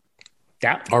me,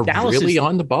 are Dallas really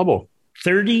on the bubble.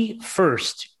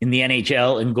 31st in the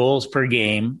NHL in goals per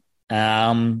game.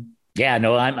 I'm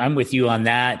with you on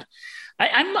that.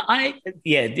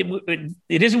 It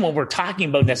isn't what we're talking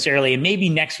about necessarily. And maybe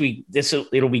next week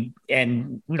it'll be,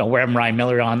 and we're having Ryan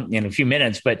Miller on in a few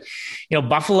minutes, but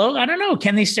Buffalo, I don't know.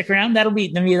 Can they stick around?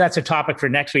 Maybe that's a topic for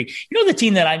next week. The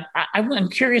team that I'm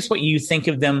curious what you think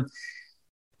of them,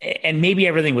 and maybe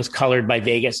everything was colored by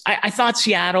Vegas. I thought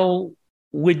Seattle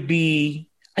I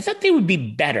thought they would be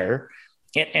better.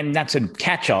 And that's a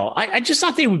catch-all. I just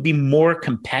thought they would be more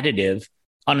competitive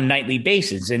on a nightly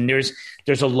basis. And there's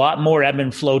a lot more ebb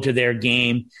and flow to their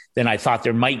game than I thought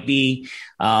there might be.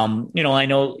 I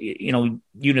know,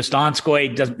 Jonas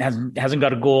Donskoy hasn't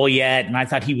got a goal yet. And I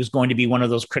thought he was going to be one of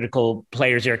those critical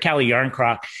players there. Calle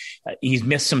Jarnkrok, he's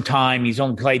missed some time. He's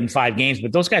only played in 5 games,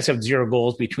 but those guys have 0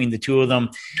 goals between the two of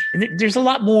them. And there's a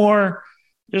lot more,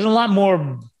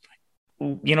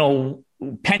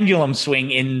 pendulum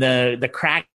swing in the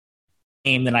crack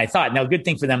game than I thought. Now, good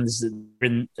thing for them is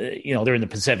they're in the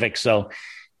Pacific, so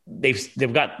there's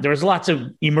lots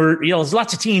of there's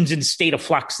lots of teams in state of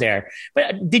flux there.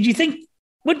 But did you think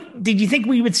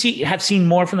we would have seen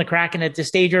more from the Kraken at this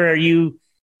stage, or are you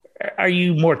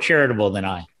more charitable than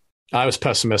I? I was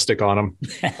pessimistic on them.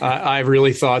 I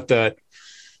really thought that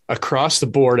across the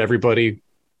board, everybody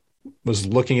was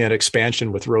looking at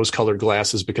expansion with rose-colored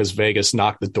glasses because Vegas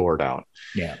knocked the door down.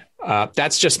 Yeah.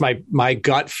 That's just my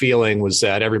gut feeling, was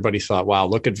that everybody thought, wow,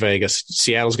 look at Vegas.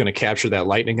 Seattle's going to capture that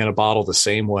lightning in a bottle the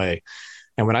same way.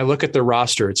 And when I look at their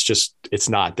roster, it's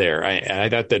not there. I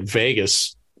thought that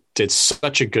Vegas did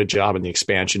such a good job in the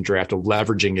expansion draft of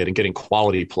leveraging it and getting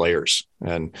quality players.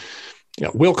 And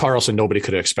Will Karlsson, nobody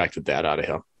could have expected that out of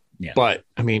him. Yeah. But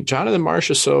I mean, Jonathan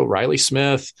Marchessault, Riley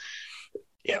Smith,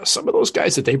 some of those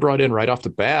guys that they brought in right off the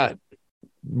bat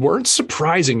weren't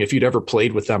surprising if you'd ever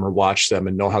played with them or watched them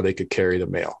and know how they could carry the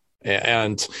mail.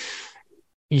 And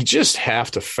you just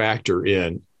have to factor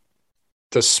in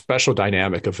the special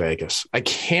dynamic of Vegas. I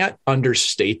can't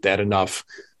understate that enough,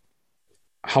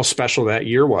 how special that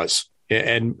year was.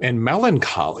 And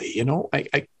melancholy,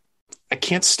 I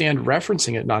can't stand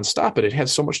referencing it nonstop, but it had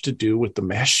so much to do with the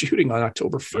mass shooting on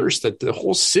October 1st that the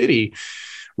whole city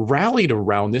rallied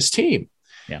around this team.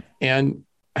 Yeah. And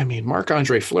I mean,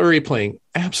 Marc-Andre Fleury playing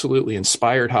absolutely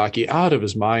inspired hockey out of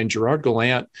his mind, Gerard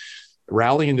Gallant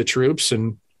rallying the troops.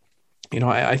 And,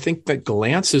 I think that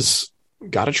Gallant's has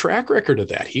got a track record of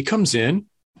that. He comes in,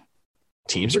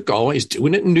 teams are going, he's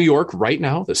doing it in New York right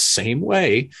now, the same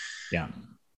way. Yeah.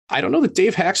 I don't know that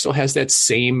Dave Hakstol has that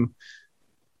same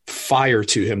fire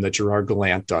to him that Gerard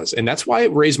Gallant does. And that's why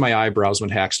it raised my eyebrows when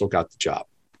Hakstol got the job.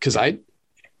 Because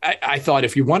I thought,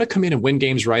 if you want to come in and win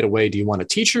games right away, do you want a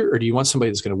teacher or do you want somebody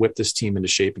that's going to whip this team into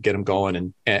shape and get them going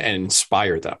and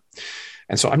inspire them?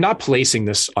 And so I'm not placing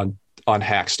this on on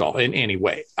Hakstol in any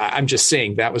way. I'm just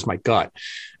saying that was my gut.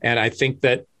 And I think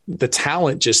that the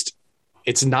talent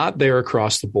it's not there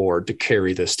across the board to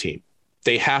carry this team.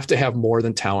 They have to have more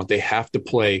than talent. They have to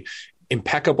play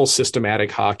impeccable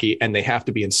systematic hockey, and they have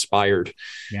to be inspired.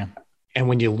 Yeah. And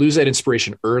when you lose that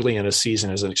inspiration early in a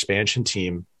season as an expansion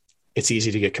team, it's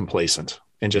easy to get complacent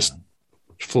and just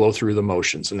flow through the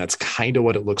motions. And that's kind of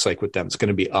what it looks like with them. It's going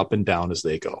to be up and down as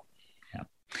they go.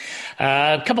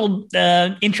 A couple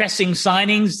interesting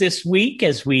signings this week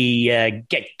as we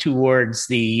get towards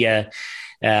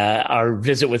our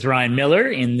visit with Ryan Miller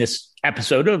in this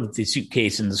episode of the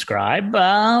Suitcase and the Scribe.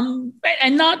 And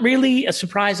not really a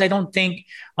surprise, I don't think,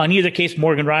 on either case.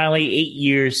 Morgan Rielly, 8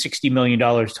 years, $60 million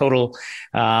total,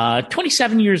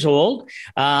 27 years old.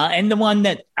 And the one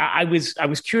that I was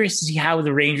curious to see how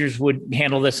the Rangers would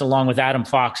handle this along with Adam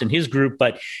Fox and his group,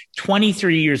 but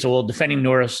 23 years old, defending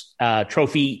Norris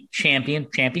Trophy champion,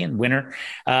 winner,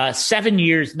 7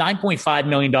 years, $9.5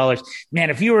 million. Man,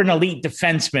 if you were an elite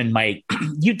defenseman, Mike,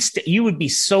 you would be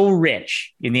so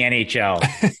rich in the NHL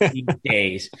these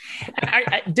days.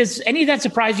 Does any of that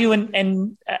surprise you?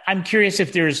 And I'm curious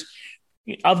if there's,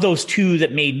 of those two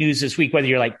that made news this week, whether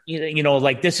you're like,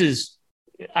 like this is,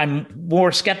 I'm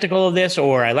more skeptical of this,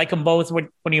 or I like them both. What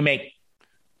do you make?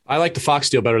 I like the Fox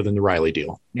deal better than the Rielly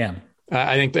deal. Yeah.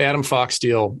 I think the Adam Fox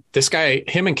deal, this guy,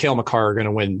 him and Cale Makar are going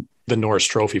to win the Norris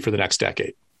Trophy for the next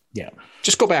decade. Yeah.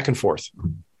 Just go back and forth.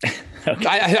 Okay.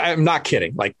 I'm not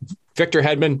kidding. Like Victor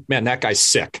Hedman, man, that guy's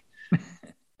sick.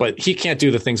 But he can't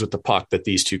do the things with the puck that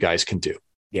these two guys can do.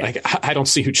 Yeah. Like, I don't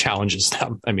see who challenges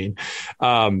them. I mean,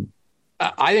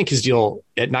 I think his deal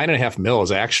at $9.5 million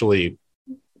is actually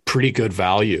pretty good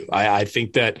value. I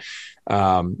think that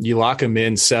you lock him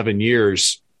in 7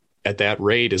 years at that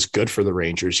rate is good for the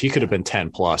Rangers. He could have been 10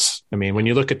 plus. I mean, when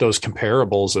you look at those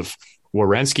comparables of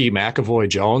Werenski, McAvoy,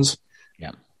 Jones,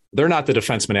 they're not the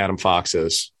defenseman Adam Fox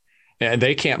is. And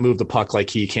they can't move the puck like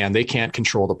he can. They can't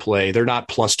control the play. They're not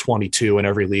plus 22 in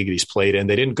every league he's played in.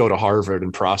 They didn't go to Harvard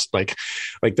and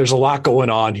like there's a lot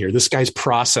going on here. This guy's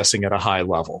processing at a high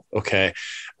level. Okay.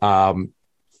 I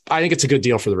think it's a good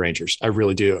deal for the Rangers. I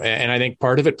really do. And I think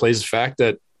part of it plays the fact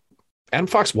that Adam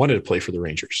Fox wanted to play for the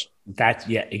Rangers.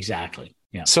 Exactly.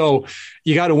 Yeah. So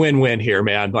you got to win-win here,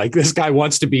 man. Like this guy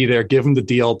wants to be there. Give him the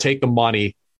deal. Take the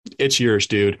money. It's yours,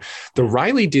 dude. The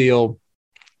Rielly deal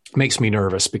makes me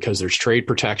nervous because there's trade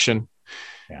protection.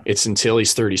 Yeah. It's until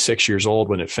he's 36 years old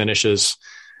when it finishes.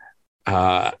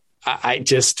 I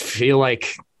just feel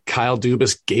like Kyle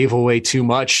Dubas gave away too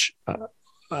much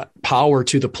power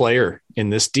to the player in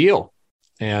this deal.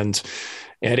 And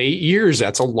at 8 years,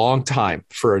 that's a long time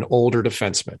for an older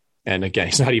defenseman. And again,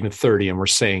 he's not even 30 and we're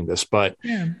saying this, but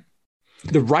the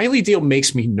Rielly deal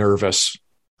makes me nervous.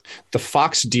 The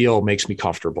Fox deal makes me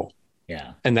comfortable.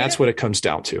 Yeah. And that's what it comes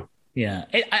down to. Yeah,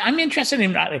 I'm interested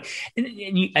in. I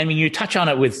mean, you touch on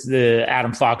it with the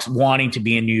Adam Fox wanting to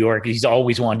be in New York. He's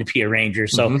always wanted to be a Ranger,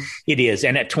 so it is.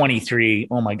 And at 23,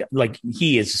 oh my God, like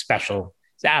he is special.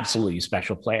 He's absolutely a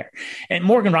special player. And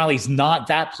Morgan Rielly's not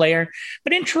that player,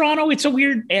 but in Toronto, it's a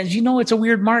weird, as you know, it's a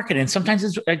weird market, and sometimes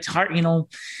it's hard,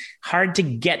 hard to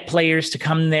get players to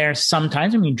come there.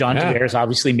 Sometimes, I mean, John Tavares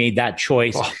obviously made that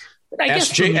choice. Oh.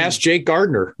 Ask Jake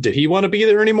Gardner. Did he want to be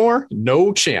there anymore?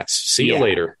 No chance. See you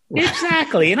later.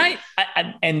 Exactly. And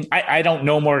I don't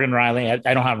know Morgan Rielly.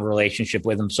 I don't have a relationship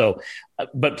with him. So,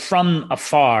 but from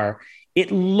afar,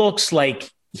 it looks like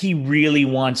he really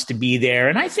wants to be there.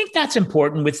 And I think that's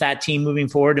important with that team moving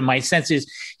forward. And my sense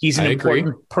is he's an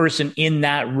important person in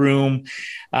that room.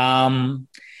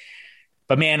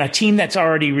 But man, a team that's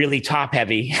already really top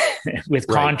heavy with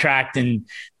contract and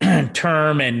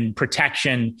term and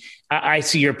protection, I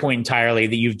see your point entirely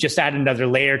that you've just added another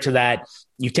layer to that.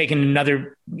 You've taken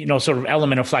another, sort of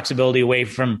element of flexibility away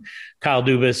from Kyle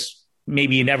Dubas.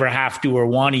 Maybe you never have to or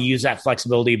want to use that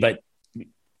flexibility, but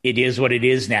it is what it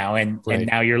is now. And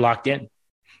now you're locked in.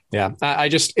 Yeah,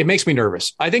 it makes me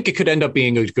nervous. I think it could end up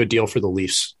being a good deal for the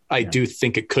Leafs. I do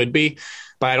think it could be,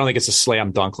 but I don't think it's a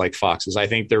slam dunk like Fox's. I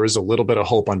think there is a little bit of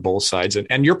hope on both sides.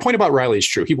 And your point about Rielly is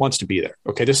true. He wants to be there.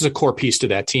 Okay, this is a core piece to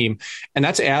that team, and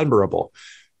that's admirable.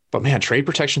 But man, trade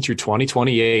protection through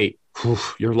 2028,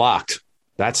 you're locked.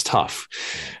 That's tough.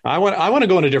 I want to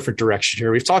go in a different direction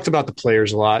here. We've talked about the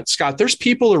players a lot. Scott, there's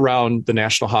people around the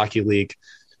National Hockey League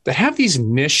that have these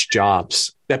niche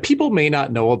jobs that people may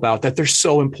not know about that they're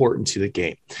so important to the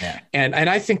game. Yeah. And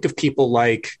I think of people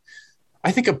like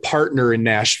I think a partner in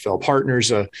Nashville.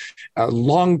 Partner's a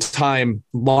longtime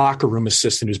locker room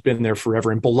assistant who's been there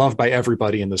forever and beloved by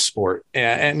everybody in the sport.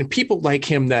 And people like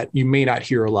him that you may not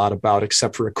hear a lot about,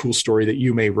 except for a cool story that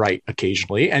you may write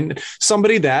occasionally. And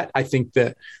somebody that I think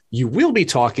that you will be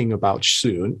talking about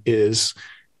soon is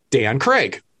Dan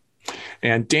Craig.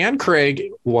 And Dan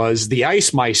Craig was the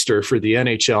ice meister for the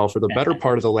NHL for the better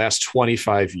part of the last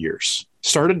 25 years.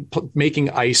 Started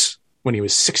making ice when he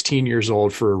was 16 years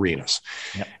old for arenas.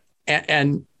 Yep.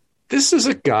 And this is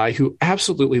a guy who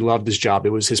absolutely loved his job.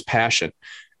 It was his passion.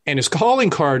 And his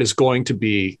calling card is going to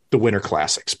be the Winter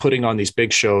Classics, putting on these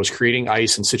big shows, creating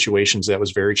ice in situations that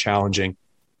was very challenging.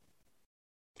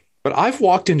 But I've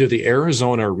walked into the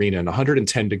Arizona arena in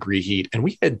 110-degree heat, and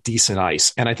we had decent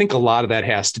ice. And I think a lot of that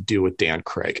has to do with Dan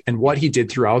Craig and what he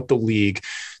did throughout the league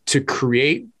to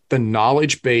create the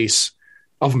knowledge base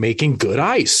of making good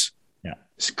ice.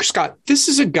 Scott, this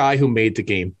is a guy who made the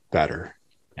game better.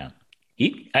 Yeah,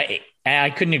 I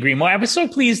couldn't agree more. I was so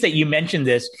pleased that you mentioned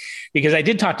this because I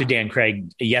did talk to Dan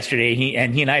Craig yesterday. He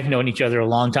and I have known each other a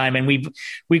long time, and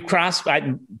we've crossed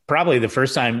probably the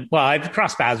first time. Well, I've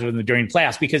crossed paths with him during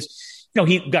playoffs because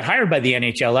he got hired by the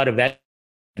NHL out of that,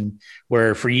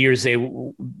 where for years they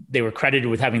were credited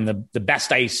with having the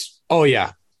best ice. Oh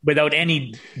yeah. Without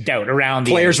any doubt around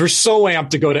the players were so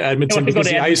amped to go to Edmonton because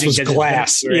the ice was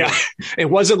glass. Yeah. It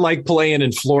wasn't like playing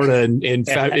in Florida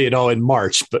in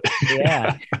March, but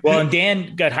yeah. Well, and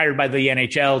Dan got hired by the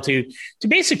NHL to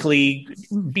basically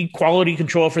be quality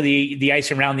control for the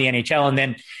ice around the NHL. And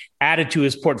then added to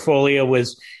his portfolio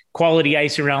was quality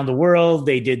ice around the world.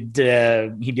 He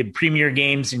did premier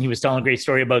games, and he was telling a great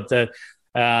story about the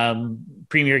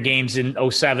premier games in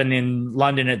 2007 in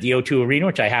London at the O2 Arena,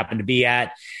 which I happened to be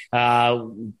at. A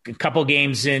couple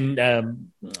games in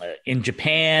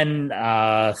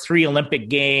Japan, 3 Olympic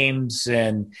games,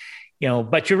 and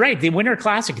but you're right. The Winter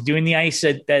Classic, doing the ice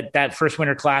at that first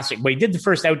Winter Classic. Well, he did the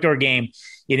first outdoor game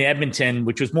in Edmonton,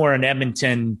 which was more an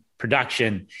Edmonton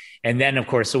production. And then, of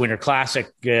course, the Winter Classic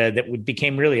that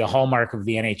became really a hallmark of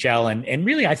the NHL and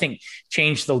really, I think,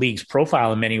 changed the league's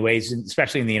profile in many ways,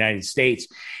 especially in the United States.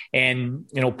 And,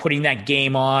 putting that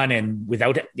game on and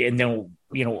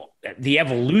the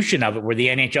evolution of it, where the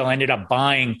NHL ended up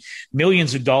buying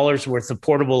millions of dollars worth of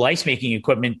portable ice making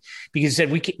equipment because it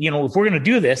said, if we're going to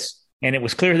do this, and it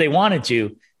was clear they wanted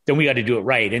to, then we got to do it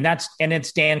right. And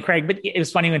it's Dan Craig. But it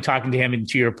was funny when talking to him, and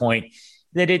to your point,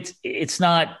 that it's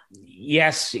not,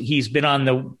 yes, he's been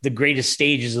on the greatest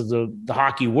stages of the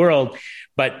hockey world,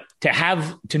 but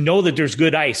to know that there's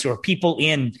good ice, or people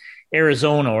in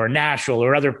Arizona or Nashville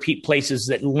or other places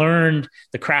that learned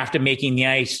the craft of making the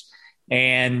ice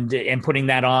and putting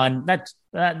that on,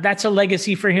 that's a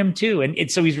legacy for him too. And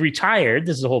so he's retired.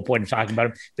 This is the whole point of talking about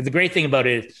him. But the great thing about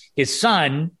it is his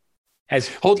son has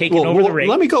taken over the race.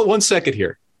 Let me go 1 second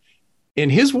here. In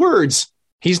his words,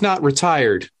 he's not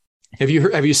retired. Have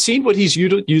you seen what he's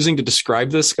using to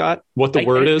describe this, Scott? What the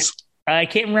word is? I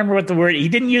can't remember what the word. He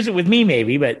didn't use it with me,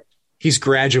 maybe, but he's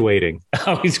graduating.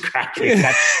 Oh, he's graduating.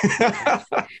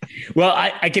 Well,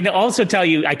 I can also tell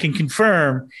you, I can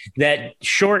confirm that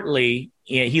shortly.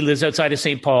 He lives outside of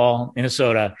St. Paul,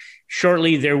 Minnesota.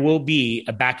 Shortly, there will be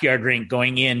a backyard rink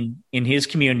going in his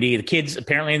community. The kids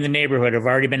apparently in the neighborhood have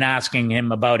already been asking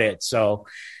him about it. So.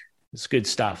 It's good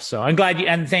stuff. So I'm glad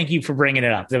and thank you for bringing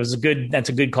it up. That's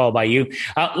a good call by you.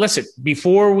 Listen,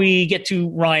 before we get to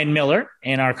Ryan Miller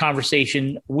and our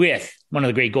conversation with one of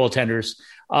the great goaltenders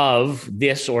of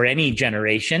this or any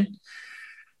generation,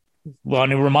 I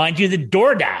want to remind you that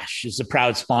DoorDash is a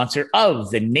proud sponsor of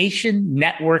the Nation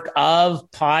Network of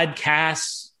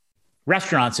podcasts,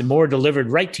 restaurants, and more delivered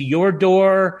right to your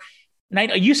door.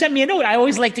 And you sent me a note. I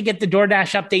always like to get the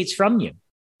DoorDash updates from you.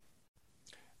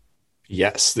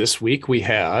 Yes, this week we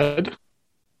had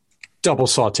double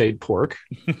sauteed pork.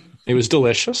 It was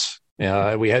delicious.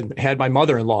 We had my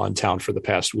mother-in-law in town for the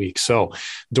past week. So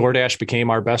DoorDash became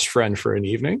our best friend for an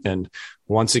evening. And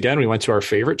once again, we went to our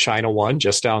favorite China One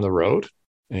just down the road.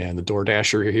 And the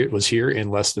DoorDasher was here in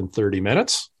less than 30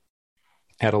 minutes.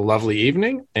 Had a lovely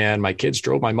evening. And my kids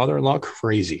drove my mother-in-law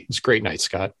crazy. It's a great night,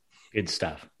 Scott. Good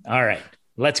stuff. All right.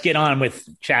 Let's get on with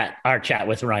our chat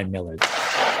with Ryan Miller.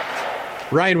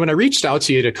 Ryan, when I reached out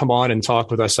to you to come on and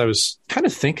talk with us, I was kind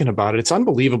of thinking about it. It's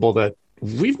unbelievable that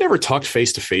we've never talked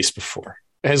face-to-face before.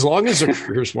 As long as our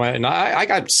careers went, and I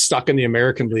got stuck in the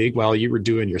American League while you were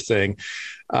doing your thing.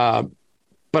 But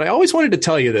I always wanted to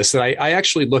tell you this, that I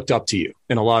actually looked up to you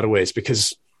in a lot of ways,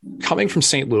 because coming from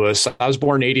St. Louis, I was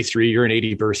born in 83, you're an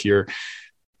 80 birth year.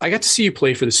 I got to see you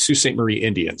play for the Sault Ste. Marie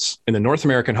Indians in the North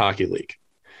American Hockey League.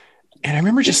 And I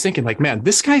remember just thinking, like, man,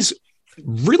 this guy's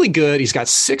really good. He's got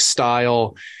sick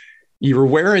style. You were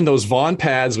wearing those Vaughn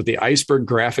pads with the iceberg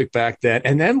graphic back then.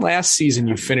 And then last season,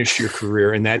 you finished your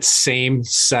career in that same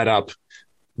setup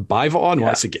by Vaughn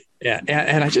once again. Yeah.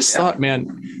 And I just thought,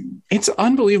 man, it's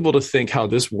unbelievable to think how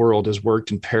this world has worked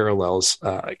in parallels.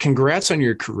 Congrats on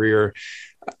your career.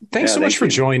 Thanks so much for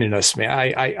joining us,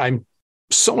 man. I'm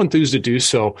so enthused to do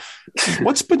so.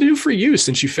 What's been new for you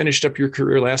since you finished up your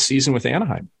career last season with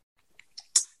Anaheim?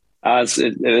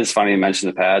 It is funny you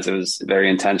mentioned the pads. It was very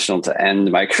intentional to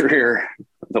end my career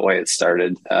the way it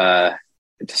started. I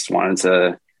just wanted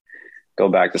to go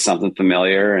back to something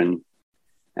familiar and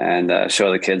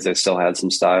show the kids I still had some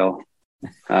style.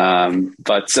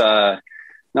 But no,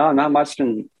 not much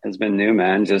has been new,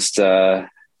 man. Just trying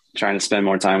to spend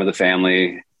more time with the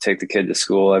family, take the kid to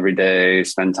school every day,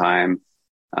 spend time.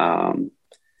 I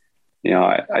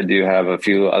do have a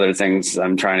few other things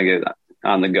I'm trying to get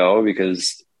on the go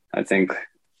because I think,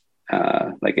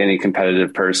 like any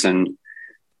competitive person,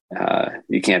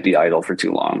 you can't be idle for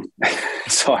too long.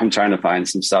 So I'm trying to find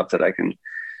some stuff that I can,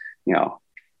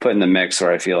 put in the mix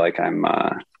where I feel like I'm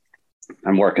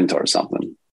working towards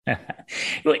something.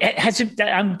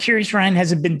 I'm curious, Ryan,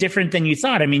 has it been different than you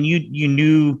thought? I mean, you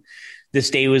knew this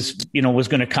day was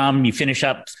going to come. You finish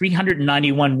up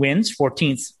 391 wins,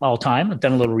 14th all time. I've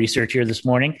done a little research here this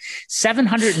morning,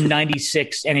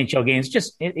 796 NHL games.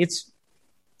 Just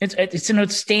it's an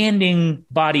outstanding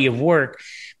body of work.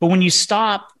 But when you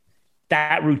stop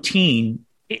that routine,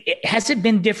 has it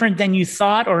been different than you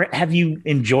thought, or have you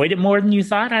enjoyed it more than you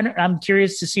thought? I'm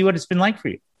curious to see what it's been like for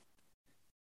you.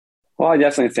 Well, I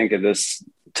definitely think at this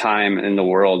time in the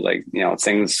world,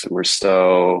 things were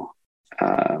so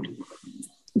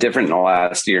different in the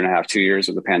last year and a half, 2 years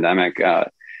with the pandemic.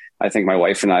 I think my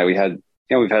wife and I,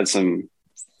 we've had some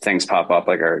things pop up,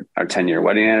 like our 10-year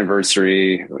wedding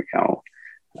anniversary.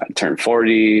 I turned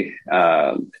 40,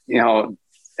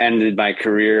 ended my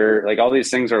career, like all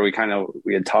these things where we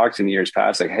had talked in years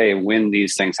past, like, hey, when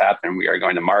these things happen, we are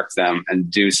going to mark them and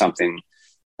do something,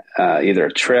 either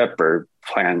a trip or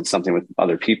plan something with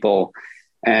other people.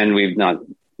 And we've not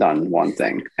done one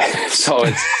thing. So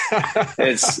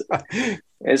it's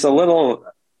a little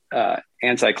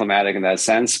anticlimactic in that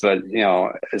sense, but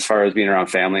as far as being around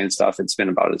family and stuff, it's been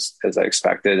about as I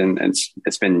expected, and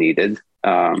it's been needed.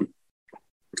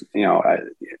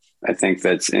 I think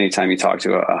that anytime you talk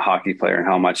to a hockey player and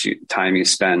how much time you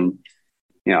spend,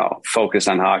 focused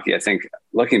on hockey, I think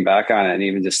looking back on it and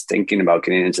even just thinking about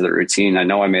getting into the routine, I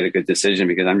know I made a good decision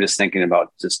because I'm just thinking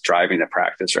about just driving to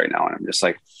practice right now. And I'm just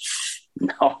like,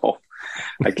 no,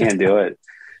 I can't do it.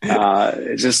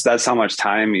 It's just, that's how much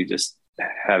time you just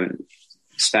have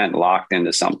spent locked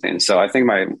into something. So I think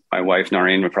my wife,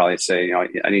 Noreen, would probably say,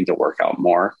 I need to work out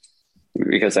more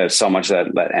because I have so much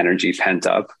of that energy pent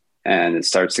up, and it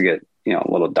starts to get,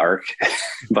 a little dark,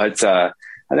 but I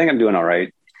think I'm doing all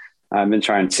right. I've been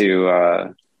trying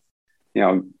to,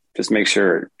 just make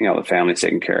sure, the family's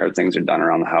taken care of, things are done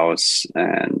around the house,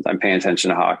 and I'm paying attention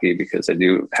to hockey because I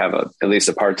do have at least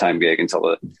a part-time gig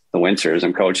until the winters.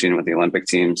 I'm coaching with the Olympic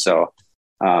team. So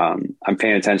I'm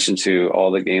paying attention to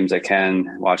all the games I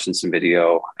can, watching some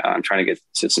video. I'm trying to get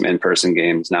to some in-person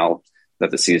games now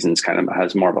that the season's kind of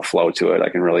has more of a flow to it. I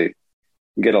can really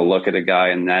get a look at a guy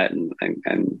in net,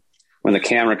 and when the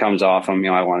camera comes off him,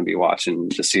 I want to be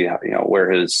watching to see how, where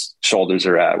his shoulders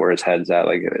are at, where his head's at,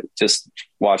 like just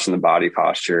watching the body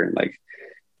posture.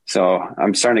 So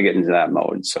I'm starting to get into that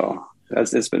mode. So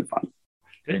it's been fun.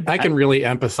 I can really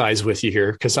empathize with you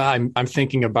here because I'm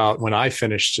thinking about when I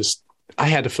finished, I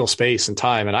had to fill space and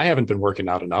time, and I haven't been working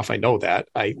out enough. I know that.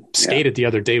 I skated the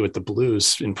other day with the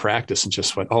Blues in practice and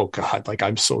just went, oh God,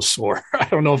 I'm so sore. I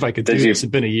don't know if I could do this.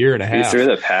 It's been a year and a half. You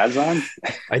threw the pads on?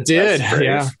 I did.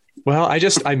 Yeah. Well,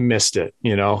 I missed it,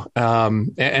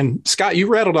 and Scott, you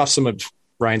rattled off some of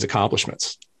Ryan's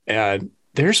accomplishments, and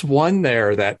there's one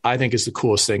there that I think is the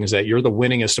coolest thing, is that you're the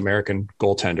winningest American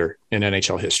goaltender in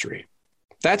NHL history.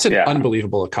 That's an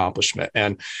unbelievable accomplishment.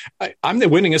 And I'm the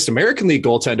winningest American League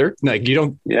goaltender. Like, you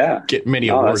don't get many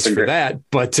awards for that,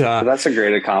 but that's a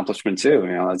great accomplishment too.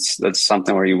 That's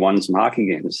something where you won some hockey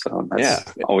games. So that's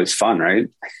always fun, right?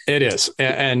 It is.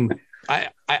 And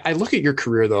I look at your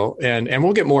career though, and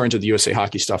we'll get more into the USA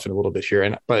Hockey stuff in a little bit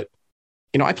here. But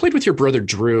I played with your brother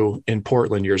Drew in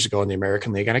Portland years ago in the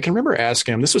American League. And I can remember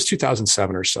asking him, this was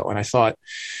 2007 or so. And I thought,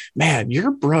 man, your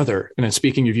brother, and then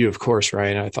speaking of you, of course,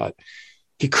 Ryan, I thought,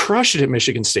 he crushed it at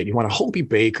Michigan State. He won a Hobey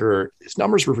Baker. His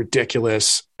numbers were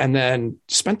ridiculous. And then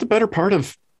spent the better part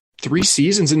of 3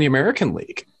 seasons in the American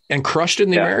League and crushed it in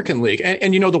the American League.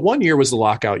 And the 1 year was the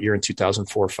lockout year in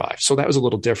 2004-05. So that was a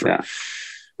little different. Yeah.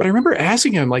 But I remember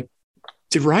asking him,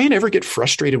 did Ryan ever get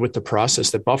frustrated with the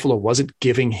process that Buffalo wasn't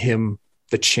giving him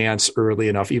the chance early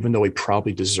enough, even though he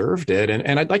probably deserved it.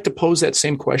 And I'd like to pose that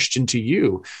same question to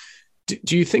you.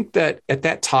 Do you think that at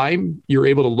that time you're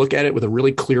able to look at it with a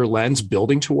really clear lens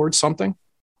building towards something?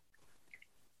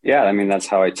 Yeah. I mean, that's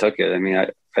how I took it. I mean,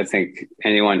 I think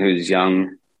anyone who's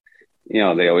young,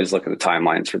 they always look at the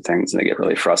timelines for things and they get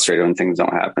really frustrated when things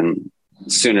don't happen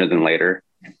sooner than later.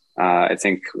 I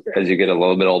think as you get a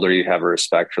little bit older, you have a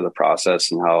respect for the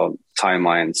process and how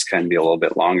timelines can be a little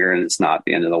bit longer, and it's not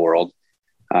the end of the world.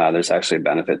 There's actually a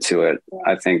benefit to it.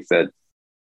 I think that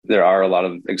there are a lot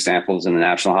of examples in the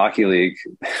National Hockey League,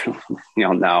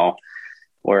 now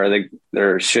where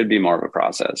there should be more of a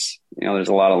process. There's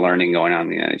a lot of learning going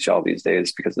on in the NHL these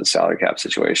days because of the salary cap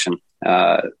situation.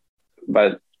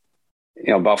 But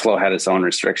Buffalo had its own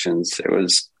restrictions. It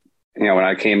was, when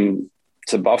I came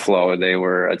to Buffalo, they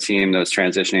were a team that was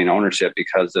transitioning ownership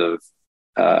because of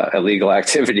illegal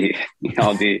activity.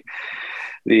 The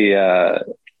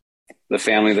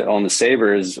family that owned the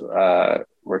Sabres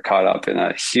were caught up in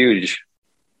a huge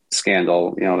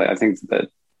scandal. I think that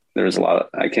there was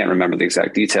I can't remember the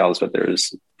exact details, but there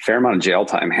was a fair amount of jail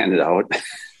time handed out.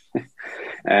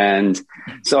 And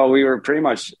so we were pretty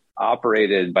much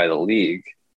operated by the league,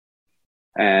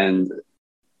 and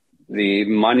the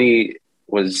money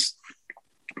was,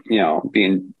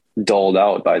 being doled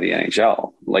out by the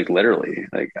NHL, like literally.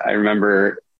 Like I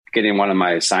remember getting one of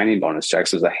my signing bonus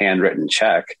checks as a handwritten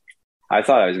check. I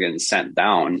thought I was getting sent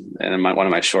down in one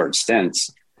of my short stints.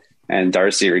 And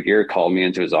Darcy Regier called me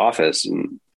into his office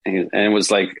and it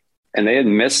was like, and they had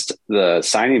missed the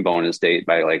signing bonus date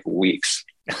by like weeks.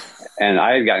 And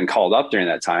I had gotten called up during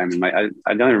that time. And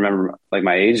I don't remember, like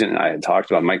my agent and I had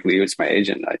talked about Mike Liewitz, my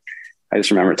agent. I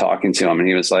just remember talking to him and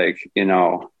he was like,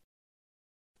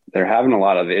 they're having a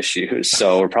lot of issues,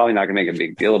 so we're probably not going to make a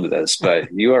big deal of this,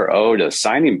 but you are owed a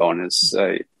signing bonus.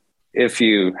 If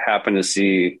you happen to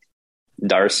see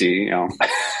Darcy, why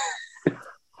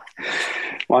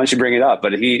don't you bring it up?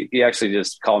 But he actually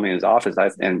just called me in his office,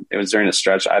 and it was during a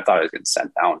stretch I thought I was getting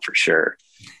sent down for sure.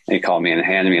 And he called me and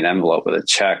handed me an envelope with a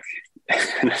check,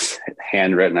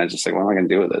 handwritten. I was just like, what am I going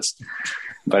to do with this?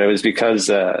 But it was because,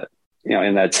 in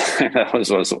that time, that was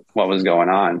what was going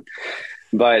on.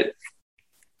 But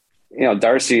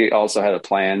Darcy also had a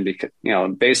plan because,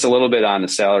 based a little bit on the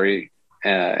salary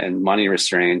and money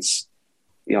restraints,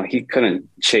 he couldn't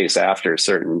chase after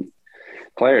certain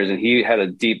players, and he had a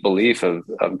deep belief of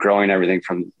growing everything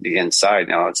from the inside.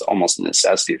 It's almost a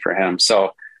necessity for him.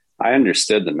 So I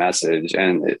understood the message,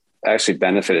 and it actually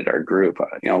benefited our group.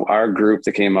 Our group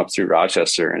that came up through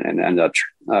Rochester and ended up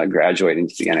graduating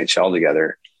to the NHL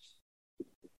together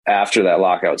after that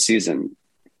lockout season,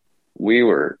 we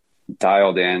were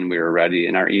dialed in, we were ready,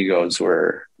 and our egos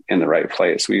were in the right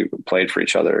place. We played for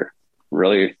each other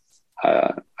really, I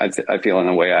feel, in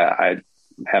a way I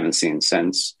haven't seen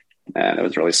since. And it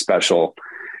was really special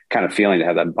kind of feeling to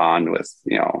have that bond with,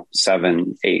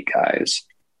 7, 8 guys.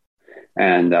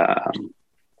 And I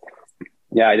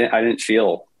didn't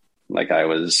feel like I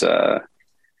was,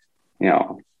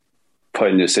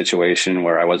 put into a situation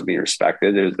where I wasn't being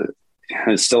respected. It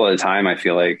was still at a time I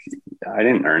feel like I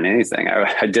didn't earn anything.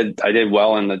 I did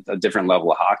well in a different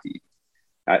level of hockey.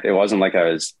 It wasn't like I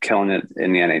was killing it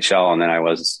in the NHL and then I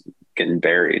was getting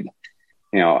buried.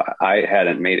 I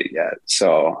hadn't made it yet.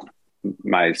 So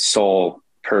my sole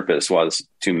purpose was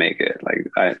to make it.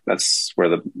 That's where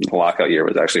the lockout year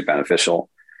was actually beneficial.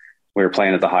 We were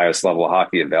playing at the highest level of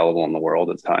hockey available in the world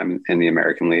at the time in the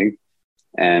American League.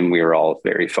 And we were all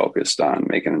very focused on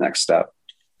making the next step.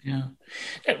 Yeah.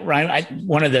 Ryan,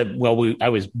 I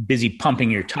was busy pumping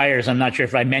your tires. I'm not sure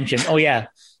if I mentioned,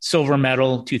 silver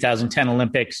medal, 2010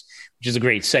 Olympics, which is a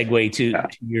great segue to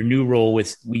your new role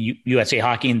with USA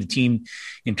Hockey and the team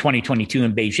in 2022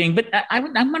 in Beijing. But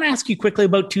I'm going to ask you quickly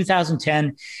about 2010.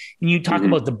 And you talk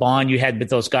about the bond you had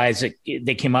with those guys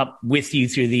that came up with you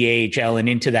through the AHL and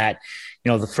into that,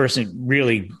 the first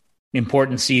really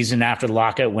important season after the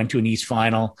lockout, went to an East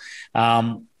final.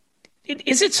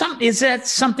 Is that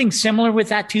something similar with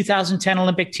that 2010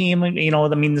 Olympic team?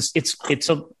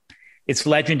 It's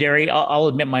legendary. I'll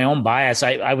admit my own bias.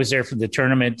 I was there for the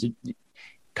tournament,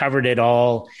 covered it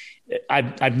all.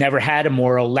 I've never had a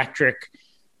more electric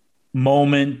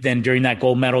moment than during that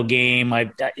gold medal game.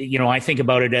 I think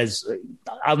about it as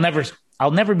I'll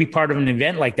never be part of an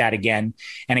event like that again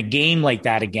and a game like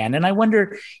that again. And I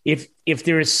wonder if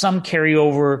there is some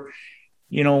carryover,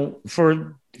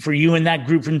 for you in that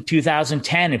group from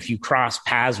 2010, if you cross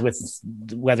paths with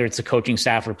whether it's the coaching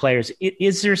staff or players,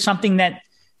 is there something that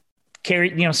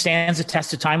stands the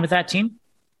test of time with that team?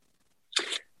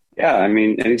 Yeah. I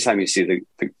mean, anytime you see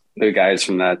the guys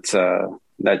from that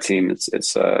team,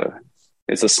 it's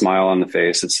it's a smile on the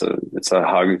face. It's a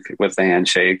hug with the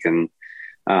handshake, and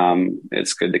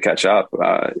it's good to catch up.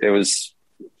 It was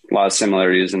a lot of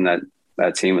similarities in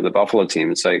that team with the Buffalo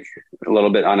team. It's like a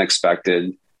little bit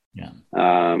unexpected. Yeah.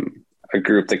 A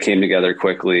group that came together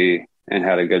quickly and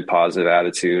had a good positive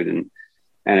attitude,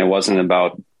 and it wasn't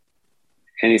about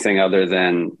anything other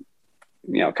than,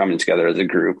 coming together as a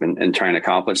group and trying to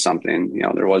accomplish something.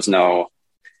 There was no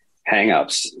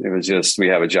hang-ups. It was just, we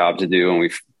have a job to do, and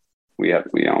we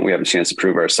have a chance to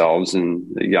prove ourselves, and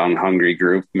a young, hungry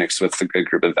group mixed with a good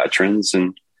group of veterans.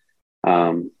 And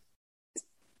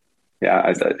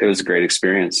I thought it was a great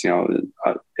experience. It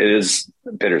is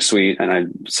bittersweet. And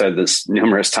I've said this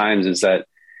numerous times, is that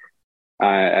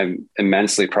I'm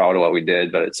immensely proud of what we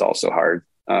did, but it's also hard.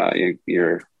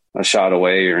 You're a shot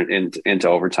away, you're into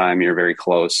overtime, you're very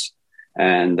close.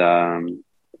 And,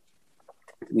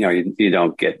 you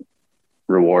don't get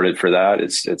rewarded for that.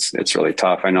 It's really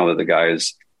tough. I know that the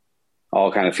guys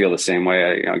all kind of feel the same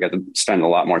way. I got to spend a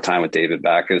lot more time with David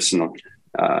Backes, and,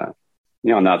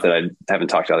 not that I haven't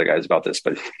talked to other guys about this,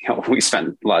 but we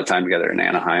spent a lot of time together in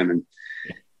Anaheim,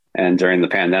 and during the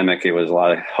pandemic, it was a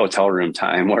lot of hotel room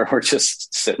time where we're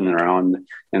just sitting around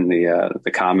in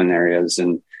the common areas.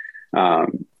 And,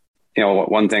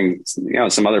 one thing,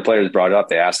 some other players brought it up,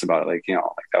 they asked about it,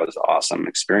 that was an awesome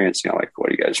experience. What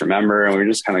do you guys remember? And we were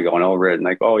just kind of going over it,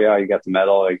 and oh yeah, you got the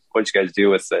medal. What'd you guys do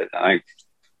with it? And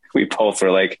we both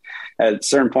were at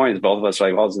certain points, both of us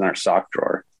were well, it's in our sock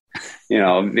drawer,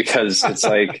 because it's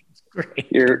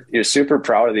you're super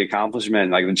proud of the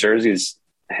accomplishment. The jersey's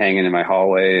hanging in my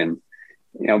hallway, and,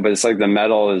 but it's the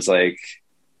medal is I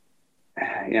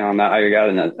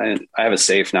have a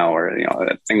safe now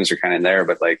where, things are kind of there,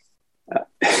 but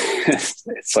it's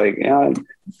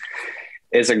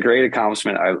it's a great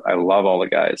accomplishment. I love all the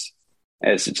guys.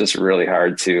 It's just really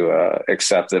hard to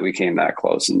accept that we came that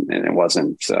close and it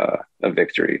wasn't a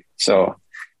victory. So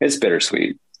it's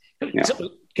bittersweet.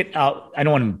 So, I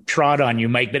don't want to trot on you,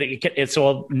 Mike, but it's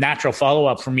a natural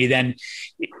follow-up for me then.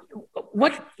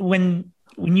 When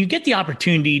you get the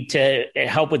opportunity to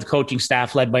help with the coaching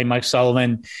staff led by Mike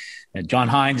Sullivan, John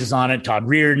Hines is on it, Todd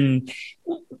Reardon,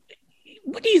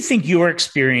 what do you think your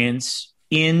experience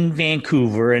in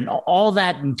Vancouver and all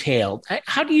that entailed,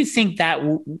 how do you think that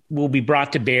will be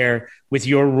brought to bear with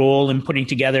your role in putting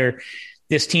together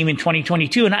this team in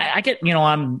 2022? And I get,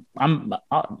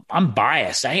 I'm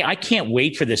biased. I can't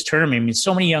wait for this tournament.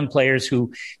 So many young players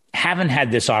who haven't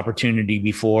had this opportunity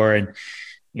before, and,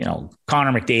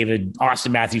 Connor McDavid,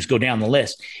 Austin Matthews, go down the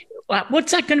list.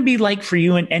 What's that going to be like for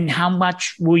you? And how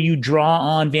much will you draw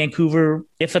on Vancouver,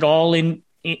 if at all, in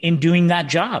doing that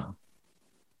job?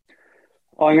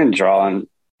 Well, I'm going to draw on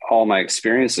all my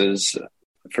experiences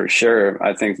for sure.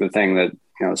 I think the thing that,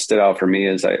 stood out for me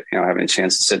is having a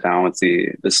chance to sit down with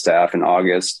the staff in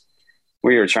August.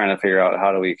 We were trying to figure out,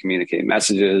 how do we communicate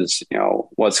messages,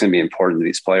 what's going to be important to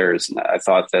these players. And I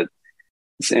thought that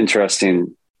it's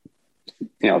interesting,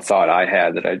 thought I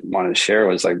had that I wanted to share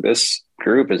was this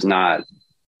group is not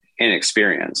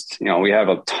inexperienced. We have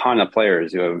a ton of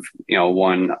players who have,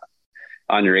 won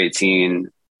under 18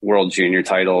 world junior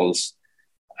titles,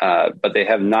 but they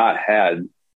have not had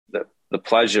the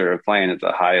pleasure of playing at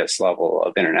the highest level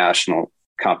of international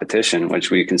competition, which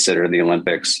we consider the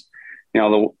Olympics.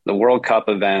 The World Cup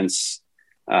events,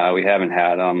 we haven't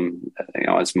had them,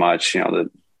 as much.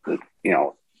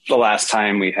 The last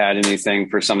time we had anything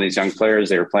for some of these young players,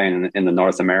 they were playing in the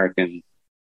North American,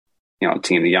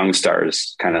 team, the Young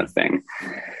Stars kind of thing.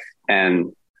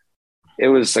 And it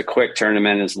was a quick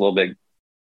tournament. It's a little bit,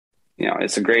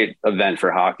 it's a great event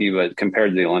for hockey, but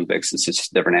compared to the Olympics, it's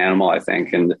just a different animal, I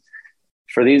think. And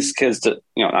for these kids to,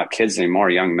 not kids anymore,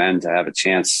 young men, to have a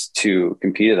chance to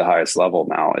compete at the highest level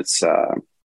now, it's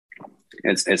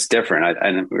different.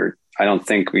 I don't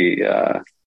think we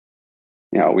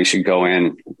should go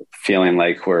in feeling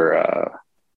like we're,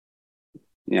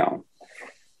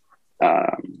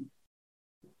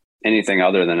 anything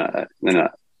other than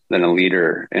a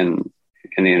leader in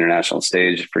the international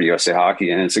stage for USA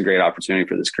Hockey. And it's a great opportunity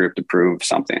for this group to prove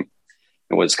something.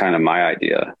 It was kind of my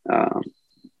idea.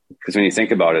 Because when you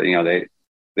think about it,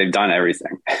 they've done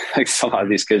everything. A lot of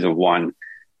these kids have won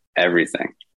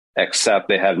everything, except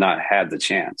they have not had the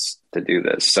chance to do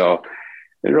this. So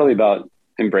it's really about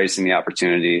embracing the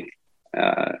opportunity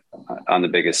on the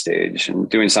biggest stage and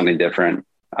doing something different.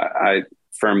 I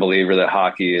firm believer that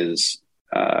hockey is,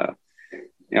 a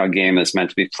game that's meant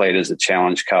to be played as a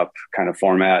Challenge Cup kind of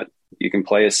format. You can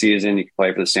play a season, you can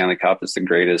play for the Stanley Cup. It's the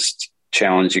greatest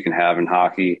challenge you can have in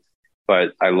hockey.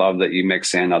 But I love that you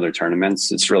mix in other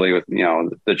tournaments. It's really with,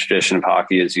 the tradition of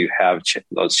hockey is you have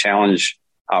those challenge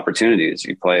opportunities.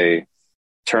 You play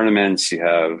tournaments, you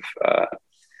have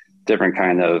different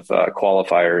kind of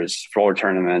qualifiers, floor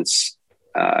tournaments.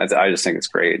 I just think it's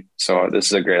great. So this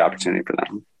is a great opportunity for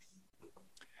them.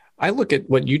 I look at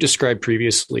what you described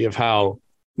previously of how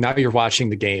now you're watching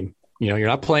the game. You're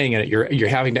not playing in it. You're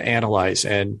having to analyze,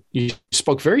 and you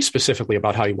spoke very specifically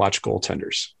about how you watch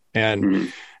goaltenders.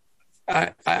 And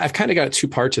I've kind of got two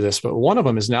parts to this, but one of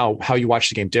them is now how you watch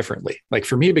the game differently. Like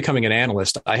for me, becoming an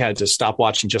analyst, I had to stop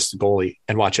watching just the goalie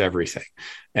and watch everything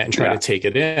and try to take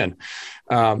it in.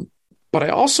 But I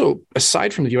also,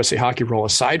 aside from the USA Hockey role,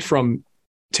 aside from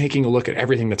taking a look at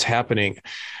everything that's happening,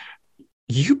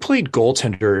 you played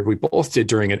goaltender. We both did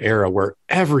during an era where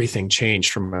everything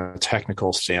changed from a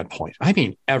technical standpoint. I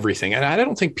mean, everything. And I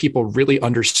don't think people really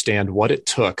understand what it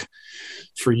took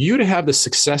for you to have the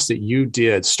success that you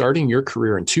did starting your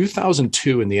career in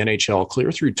 2002 in the NHL,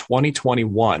 clear through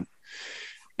 2021.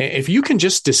 If you can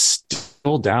just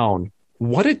distill down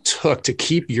what it took to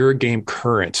keep your game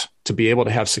current, to be able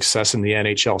to have success in the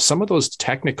NHL, some of those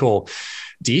technical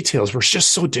details were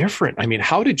just so different. I mean,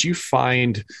 how did you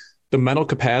find the mental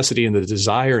capacity and the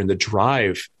desire and the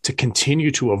drive to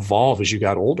continue to evolve as you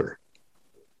got older?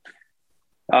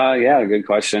 Yeah, good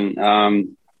question.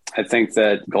 I think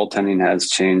that goaltending has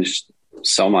changed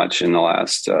so much in the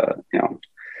last,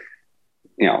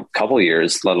 couple of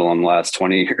years, let alone the last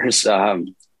 20 years.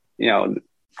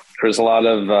 There's a lot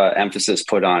of emphasis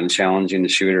put on challenging the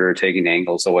shooter, taking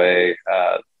angles away.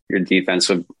 Your defense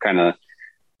would kind of,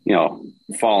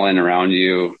 fall in around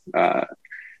you.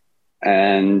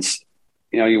 And,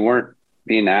 you weren't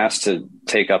being asked to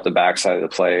take up the backside of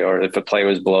the play, or if the play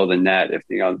was below the net, if,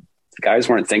 guys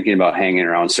weren't thinking about hanging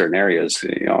around certain areas,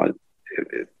 the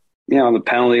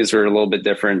penalties are a little bit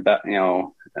different,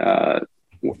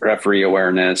 referee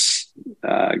awareness,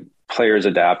 players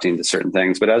adapting to certain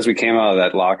things. But as we came out of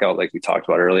that lockout, like we talked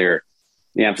about earlier,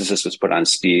 the emphasis was put on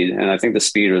speed. And I think the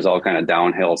speed was all kind of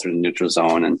downhill through the neutral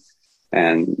zone.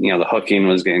 And the hooking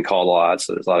was getting called a lot.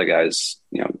 So there's a lot of guys,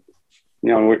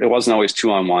 it wasn't always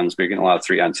 2-on-1s, but you're getting a lot of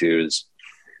 3-on-2s.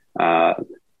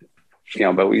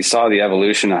 But we saw the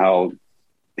evolution of how,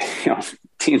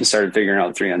 teams started figuring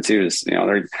out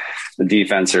 3-on-2s. The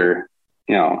defense are,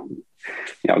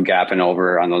 gapping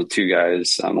over on those two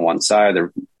guys on the one side.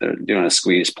 They're doing a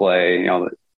squeeze play.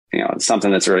 It's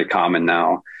something that's really common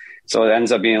now. So it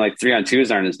ends up being like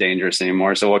 3-on-2s aren't as dangerous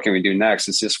anymore. So what can we do next?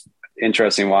 It's just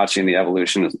interesting watching the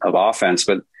evolution of offense.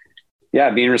 But yeah,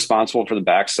 being responsible for the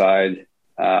backside,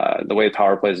 the way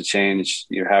power plays have changed.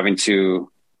 You're having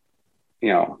to,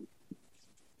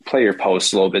 play your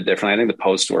post a little bit differently. I think the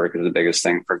post work is the biggest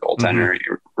thing for goaltender.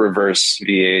 Your reverse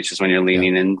VH is when you're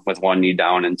leaning in with one knee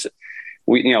down. And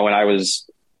when I was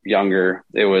younger,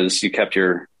 it was, you kept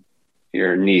your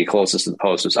knee closest to the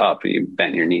post was up, you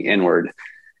bent your knee inward,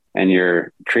 and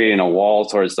you're creating a wall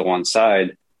towards the one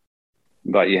side,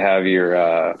 but you have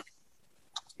your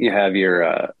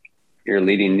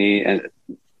leading knee. And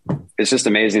it's just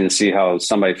amazing to see how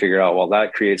somebody figured out, well,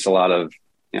 that creates a lot of,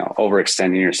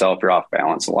 overextending yourself. You're off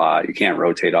balance a lot. You can't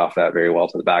rotate off that very well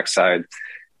to the backside.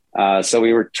 So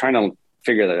we were trying to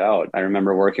figure that out. I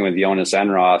remember working with Jonas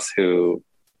Enroth, who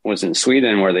was in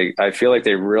Sweden, where I feel like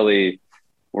they really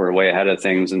were way ahead of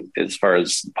things as far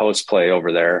as post play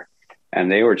over there.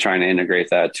 And they were trying to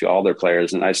integrate that to all their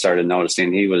players. And I started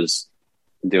noticing he was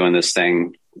doing this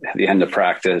thing at the end of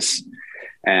practice,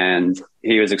 and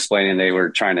he was explaining they were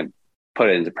trying to put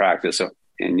it into practice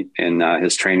in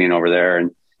his training over there.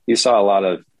 And you saw a lot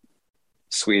of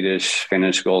Swedish,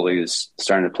 Finnish goalies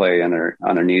starting to play on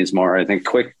their knees more. I think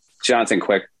Jonathan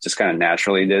Quick just kind of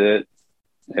naturally did it.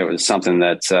 It was something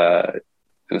that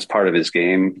it was part of his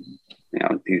game.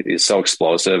 He's so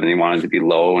explosive, and he wanted to be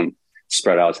low and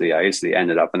spread out to the ice. He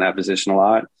ended up in that position a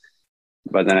lot.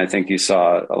 But then I think you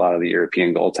saw a lot of the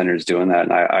European goaltenders doing that.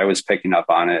 And I was picking up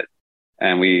on it,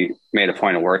 and we made a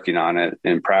point of working on it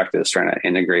in practice, trying to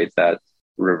integrate that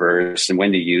reverse and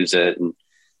when to use it. And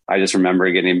I just remember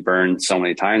getting burned so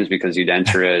many times because you'd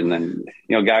enter it, and then,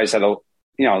 guys had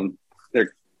you're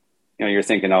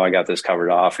thinking, oh, I got this covered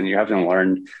off, and you have to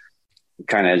learn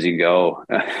kind of as you go,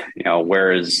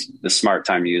 where is the smart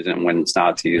time to use it and when it's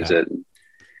not to use it.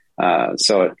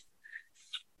 So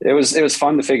it was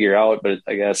fun to figure out, but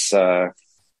I guess,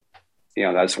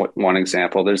 that's one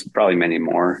example. There's probably many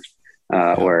more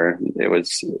where that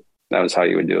was how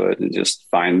you would do it, and just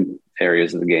find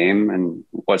areas of the game and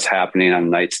what's happening on a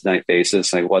night-to-night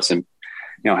basis, like what's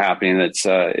happening that's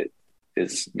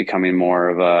is becoming more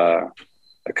of a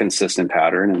consistent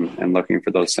pattern, and looking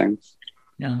for those things.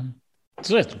 Yeah.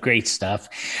 So that's great stuff.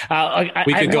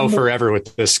 We could go forever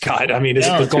with this, Scott. I mean, it's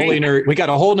the goalie nerd. We got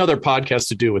a whole nother podcast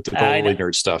to do with the goalie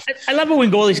nerd stuff. I love it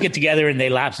when goalies get together and they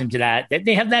lapse into that.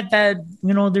 They have that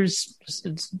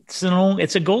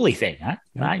it's a goalie thing. Huh?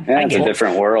 It's a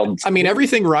different world. I mean,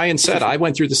 everything Ryan said, I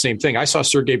went through the same thing. I saw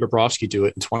Sergei Bobrovsky do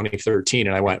it in 2013,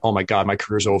 and I went, "Oh my God, my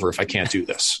career's over if I can't do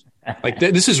this." Like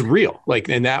this is real. Like,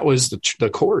 and that was the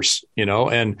course,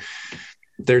 and.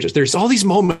 There's all these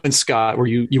moments, Scott, where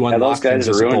you unlock those guys things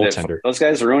as a ruined goaltender. Those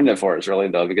guys ruined it for us, really,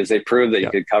 though, because they proved that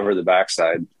you could cover the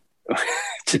backside.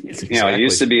 It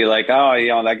used to be like,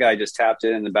 that guy just tapped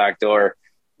it in the back door.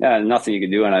 Yeah, nothing you could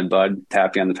do on that, bud.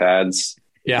 Tap you on the pads.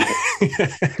 Yeah.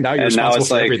 Now you're responsible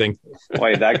for everything.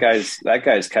 Wait, that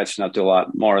guy's catching up to a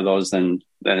lot more of those than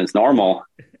is normal.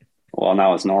 Well,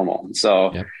 now it's normal.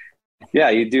 So, yeah,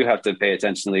 you do have to pay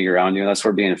attention to the league around you. And that's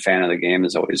where being a fan of the game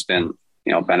has always been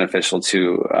beneficial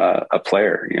to a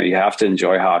player. You have to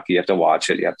enjoy hockey. You have to watch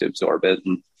it. You have to absorb it.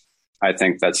 And I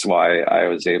think that's why I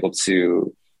was able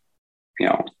to,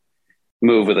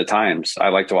 move with the times. I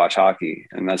like to watch hockey,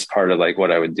 and that's part of like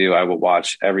what I would do. I would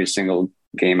watch every single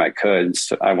game I could.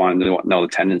 So I wanted to know the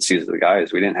tendencies of the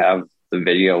guys. We didn't have the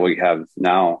video we have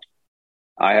now.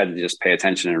 I had to just pay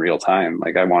attention in real time.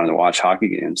 Like I wanted to watch hockey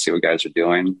games, see what guys are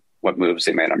doing, what moves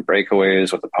they made on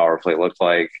breakaways, what the power play looked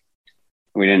like.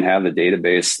 We didn't have the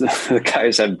database. The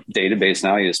guys have database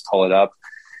now. You just pull it up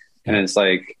and it's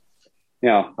like,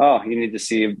 you need to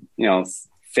see,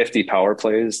 50 power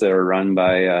plays that are run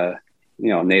by,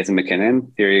 Nathan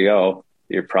MacKinnon. Here you go.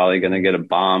 You're probably going to get a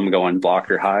bomb going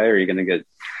blocker high, or you're going to get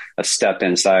a step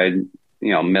inside,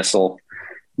 missile,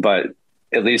 but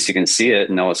at least you can see it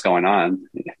and know what's going on.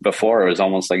 Before it was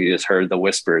almost like you just heard the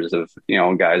whispers of,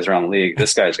 guys around the league.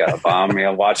 This guy's got a bomb.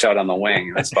 Watch out on the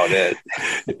wing. That's about it.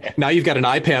 Now you've got an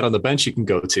iPad on the bench you can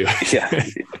go to.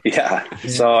 Yeah.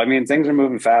 So, I mean, things are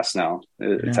moving fast now.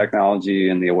 Technology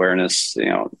and the awareness,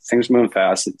 things are moving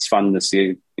fast. It's fun to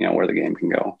see, where the game can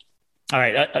go. All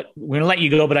right. We're going to let you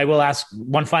go, but I will ask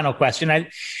one final question.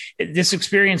 This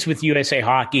experience with USA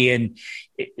Hockey, and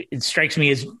it strikes me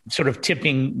as sort of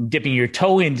dipping your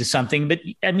toe into something. But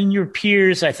I mean, your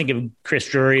peers, I think of Chris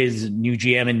Drury as new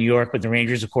GM in New York with the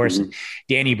Rangers, of course,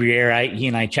 Danny Briere, he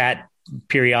and I chat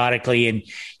periodically, and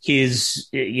he's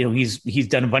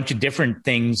done a bunch of different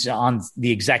things on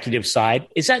the executive side.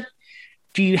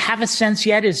 Do you have a sense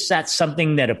yet? Is that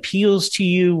something that appeals to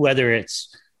you, whether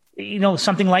it's,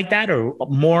 something like that, or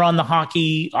more on the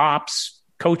hockey ops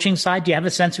coaching side? Do you have a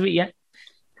sense of it yet?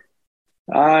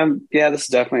 This is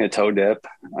definitely a toe dip.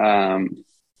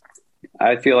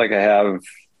 I feel like I have,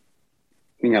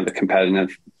 the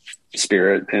competitive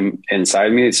spirit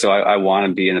inside me. So I want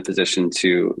to be in a position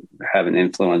to have an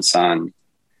influence on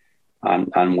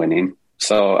winning.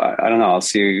 So I don't know. I'll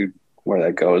see where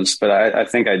that goes, but I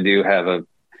think I do have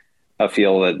a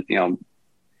feel that,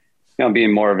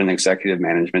 being more of an executive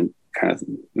management kind of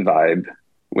vibe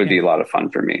would be a lot of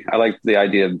fun for me. I like the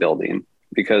idea of building,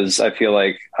 because I feel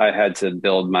like I had to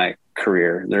build my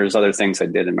career. There's other things I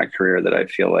did in my career that I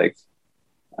feel like,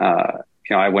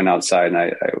 I went outside and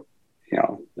I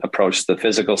approached the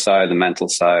physical side, the mental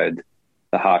side,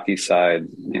 the hockey side,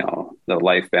 the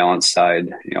life balance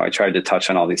side. I tried to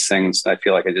touch on all these things. I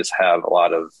feel like I just have a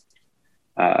lot of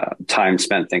time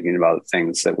spent thinking about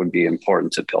things that would be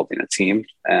important to building a team.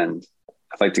 And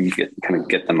I'd like to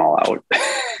get them all out,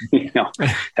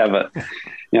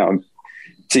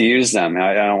 to use them.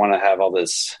 I don't want to have all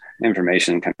this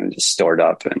information kind of just stored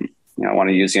up, and, I want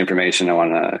to use the information. I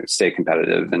want to stay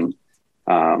competitive. And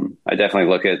I definitely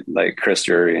look at like Chris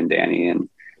Drury and Danny and,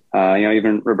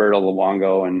 even Roberto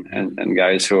Luongo and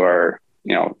guys who are,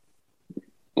 a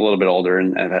little bit older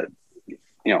and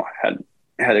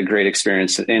had a great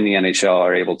experience in the NHL,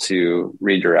 are able to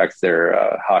redirect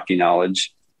their hockey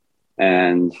knowledge.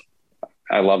 And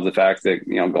I love the fact that,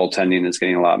 goaltending is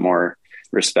getting a lot more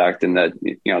respect, and that,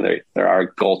 there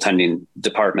are goaltending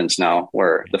departments now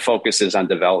where the focus is on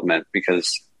development,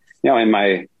 because, in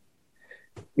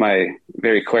my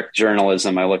very quick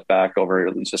journalism, I look back over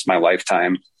just my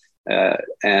lifetime,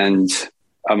 and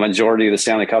a majority of the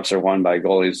Stanley Cups are won by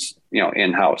goalies,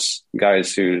 in-house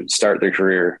guys who start their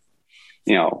career,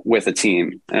 with a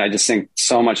team. And I just think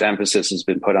so much emphasis has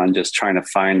been put on just trying to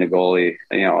find a goalie,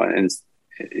 and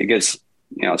it gets,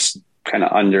 kind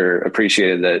of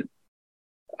underappreciated that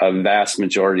a vast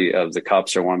majority of the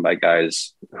cups are won by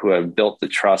guys who have built the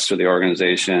trust with the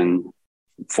organization,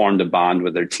 formed a bond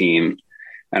with their team,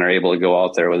 and are able to go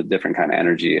out there with a different kind of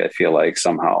energy, I feel like,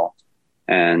 somehow.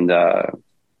 And,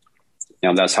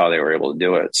 that's how they were able to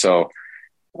do it. So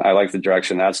I like the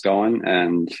direction that's going.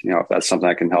 And, if that's something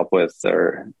I can help with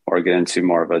or get into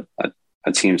more of a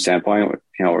a team standpoint,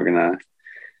 I'm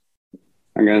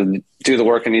going to do the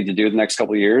work I need to do the next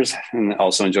couple of years, and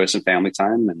also enjoy some family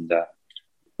time and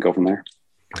go from there.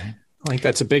 I think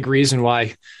that's a big reason why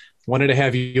I wanted to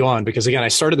have you on, because again, I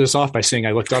started this off by saying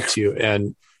I looked up to you,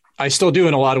 and I still do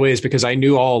in a lot of ways, because I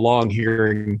knew all along,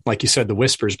 hearing, like you said, the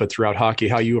whispers, but throughout hockey,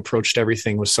 how you approached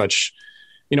everything with such,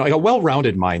 like a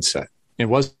well-rounded mindset. It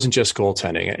wasn't just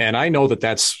goaltending. And I know that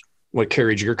that's what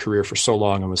carried your career for so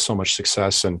long and with so much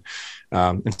success, and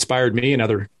inspired me and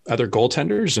other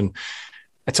goaltenders. And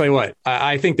I tell you what,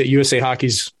 I think that USA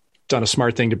Hockey's done a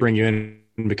smart thing to bring you in,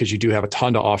 because you do have a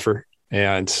ton to offer.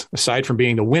 And aside from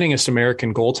being the winningest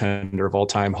American goaltender of all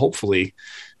time, hopefully,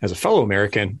 as a fellow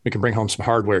American, we can bring home some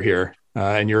hardware here.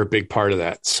 And you're a big part of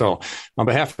that. So on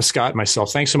behalf of Scott and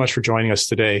myself, thanks so much for joining us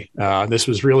today. This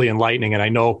was really enlightening. And I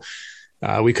know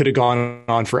we could have gone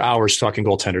on for hours talking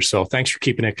goaltenders. So thanks for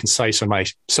keeping it concise on my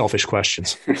selfish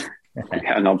questions.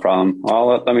 Yeah, no problem.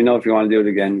 Well, let me know if you want to do it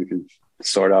again. We can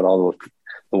sort out all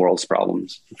the world's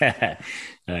problems. All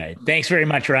right. Thanks very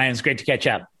much, Ryan. It's great to catch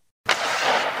up.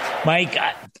 Mike,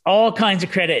 all kinds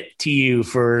of credit to you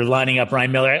for lining up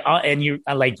Ryan Miller. And you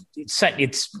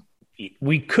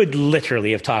we could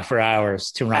literally have talked for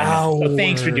hours to Ryan Miller. So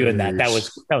thanks for doing that. That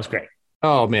was great.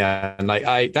 Oh man,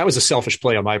 that was a selfish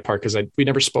play on my part, because we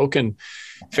never spoken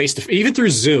face to face, even through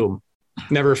Zoom,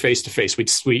 never face to face.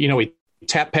 We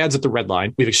tap pads at the red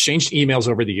line. We've exchanged emails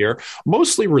over the year,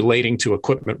 mostly relating to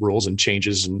equipment rules and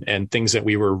changes and things that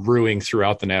we were ruining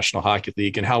throughout the National Hockey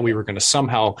League, and how we were going to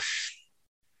somehow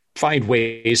find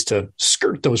ways to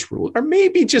skirt those rules, or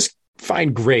maybe just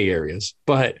find gray areas.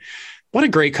 But what a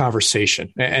great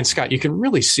conversation. And Scott, you can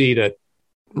really see that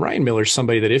Ryan Miller is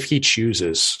somebody that, if he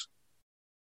chooses,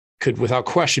 could without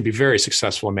question be very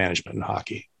successful in management in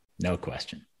hockey. No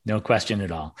question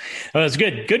at all. Well, it's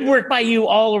good work by you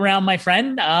all around, my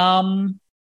friend. How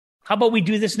about we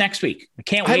do this next week? I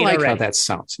can't wait. I like already. how that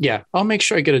sounds. Yeah, I'll make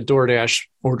sure I get a DoorDash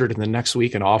ordered in the next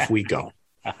week, and off we go.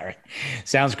 All right.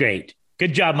 Sounds great.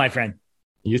 Good job, my friend.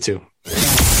 You too.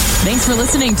 Thanks for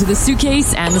listening to The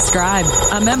Suitcase and the Scribe,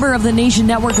 a member of the Nation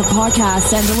Network of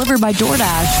Podcasts and delivered by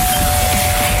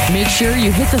DoorDash. Make sure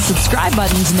you hit the subscribe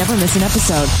button to never miss an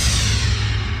episode.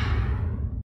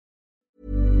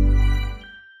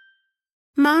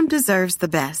 Mom deserves the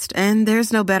best, and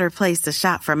there's no better place to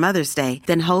shop for Mother's Day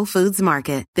than Whole Foods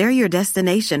Market. They're your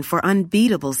destination for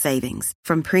unbeatable savings,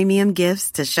 from premium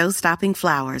gifts to show-stopping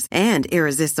flowers and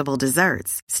irresistible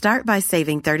desserts. Start by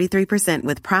saving 33%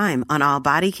 with Prime on all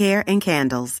body care and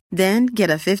candles. Then get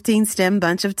a 15-stem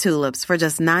bunch of tulips for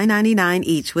just $9.99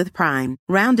 each with Prime.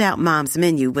 Round out Mom's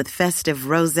menu with festive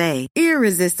rosé,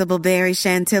 irresistible berry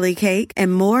chantilly cake,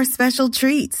 and more special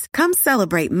treats. Come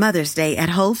celebrate Mother's Day at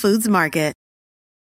Whole Foods Market.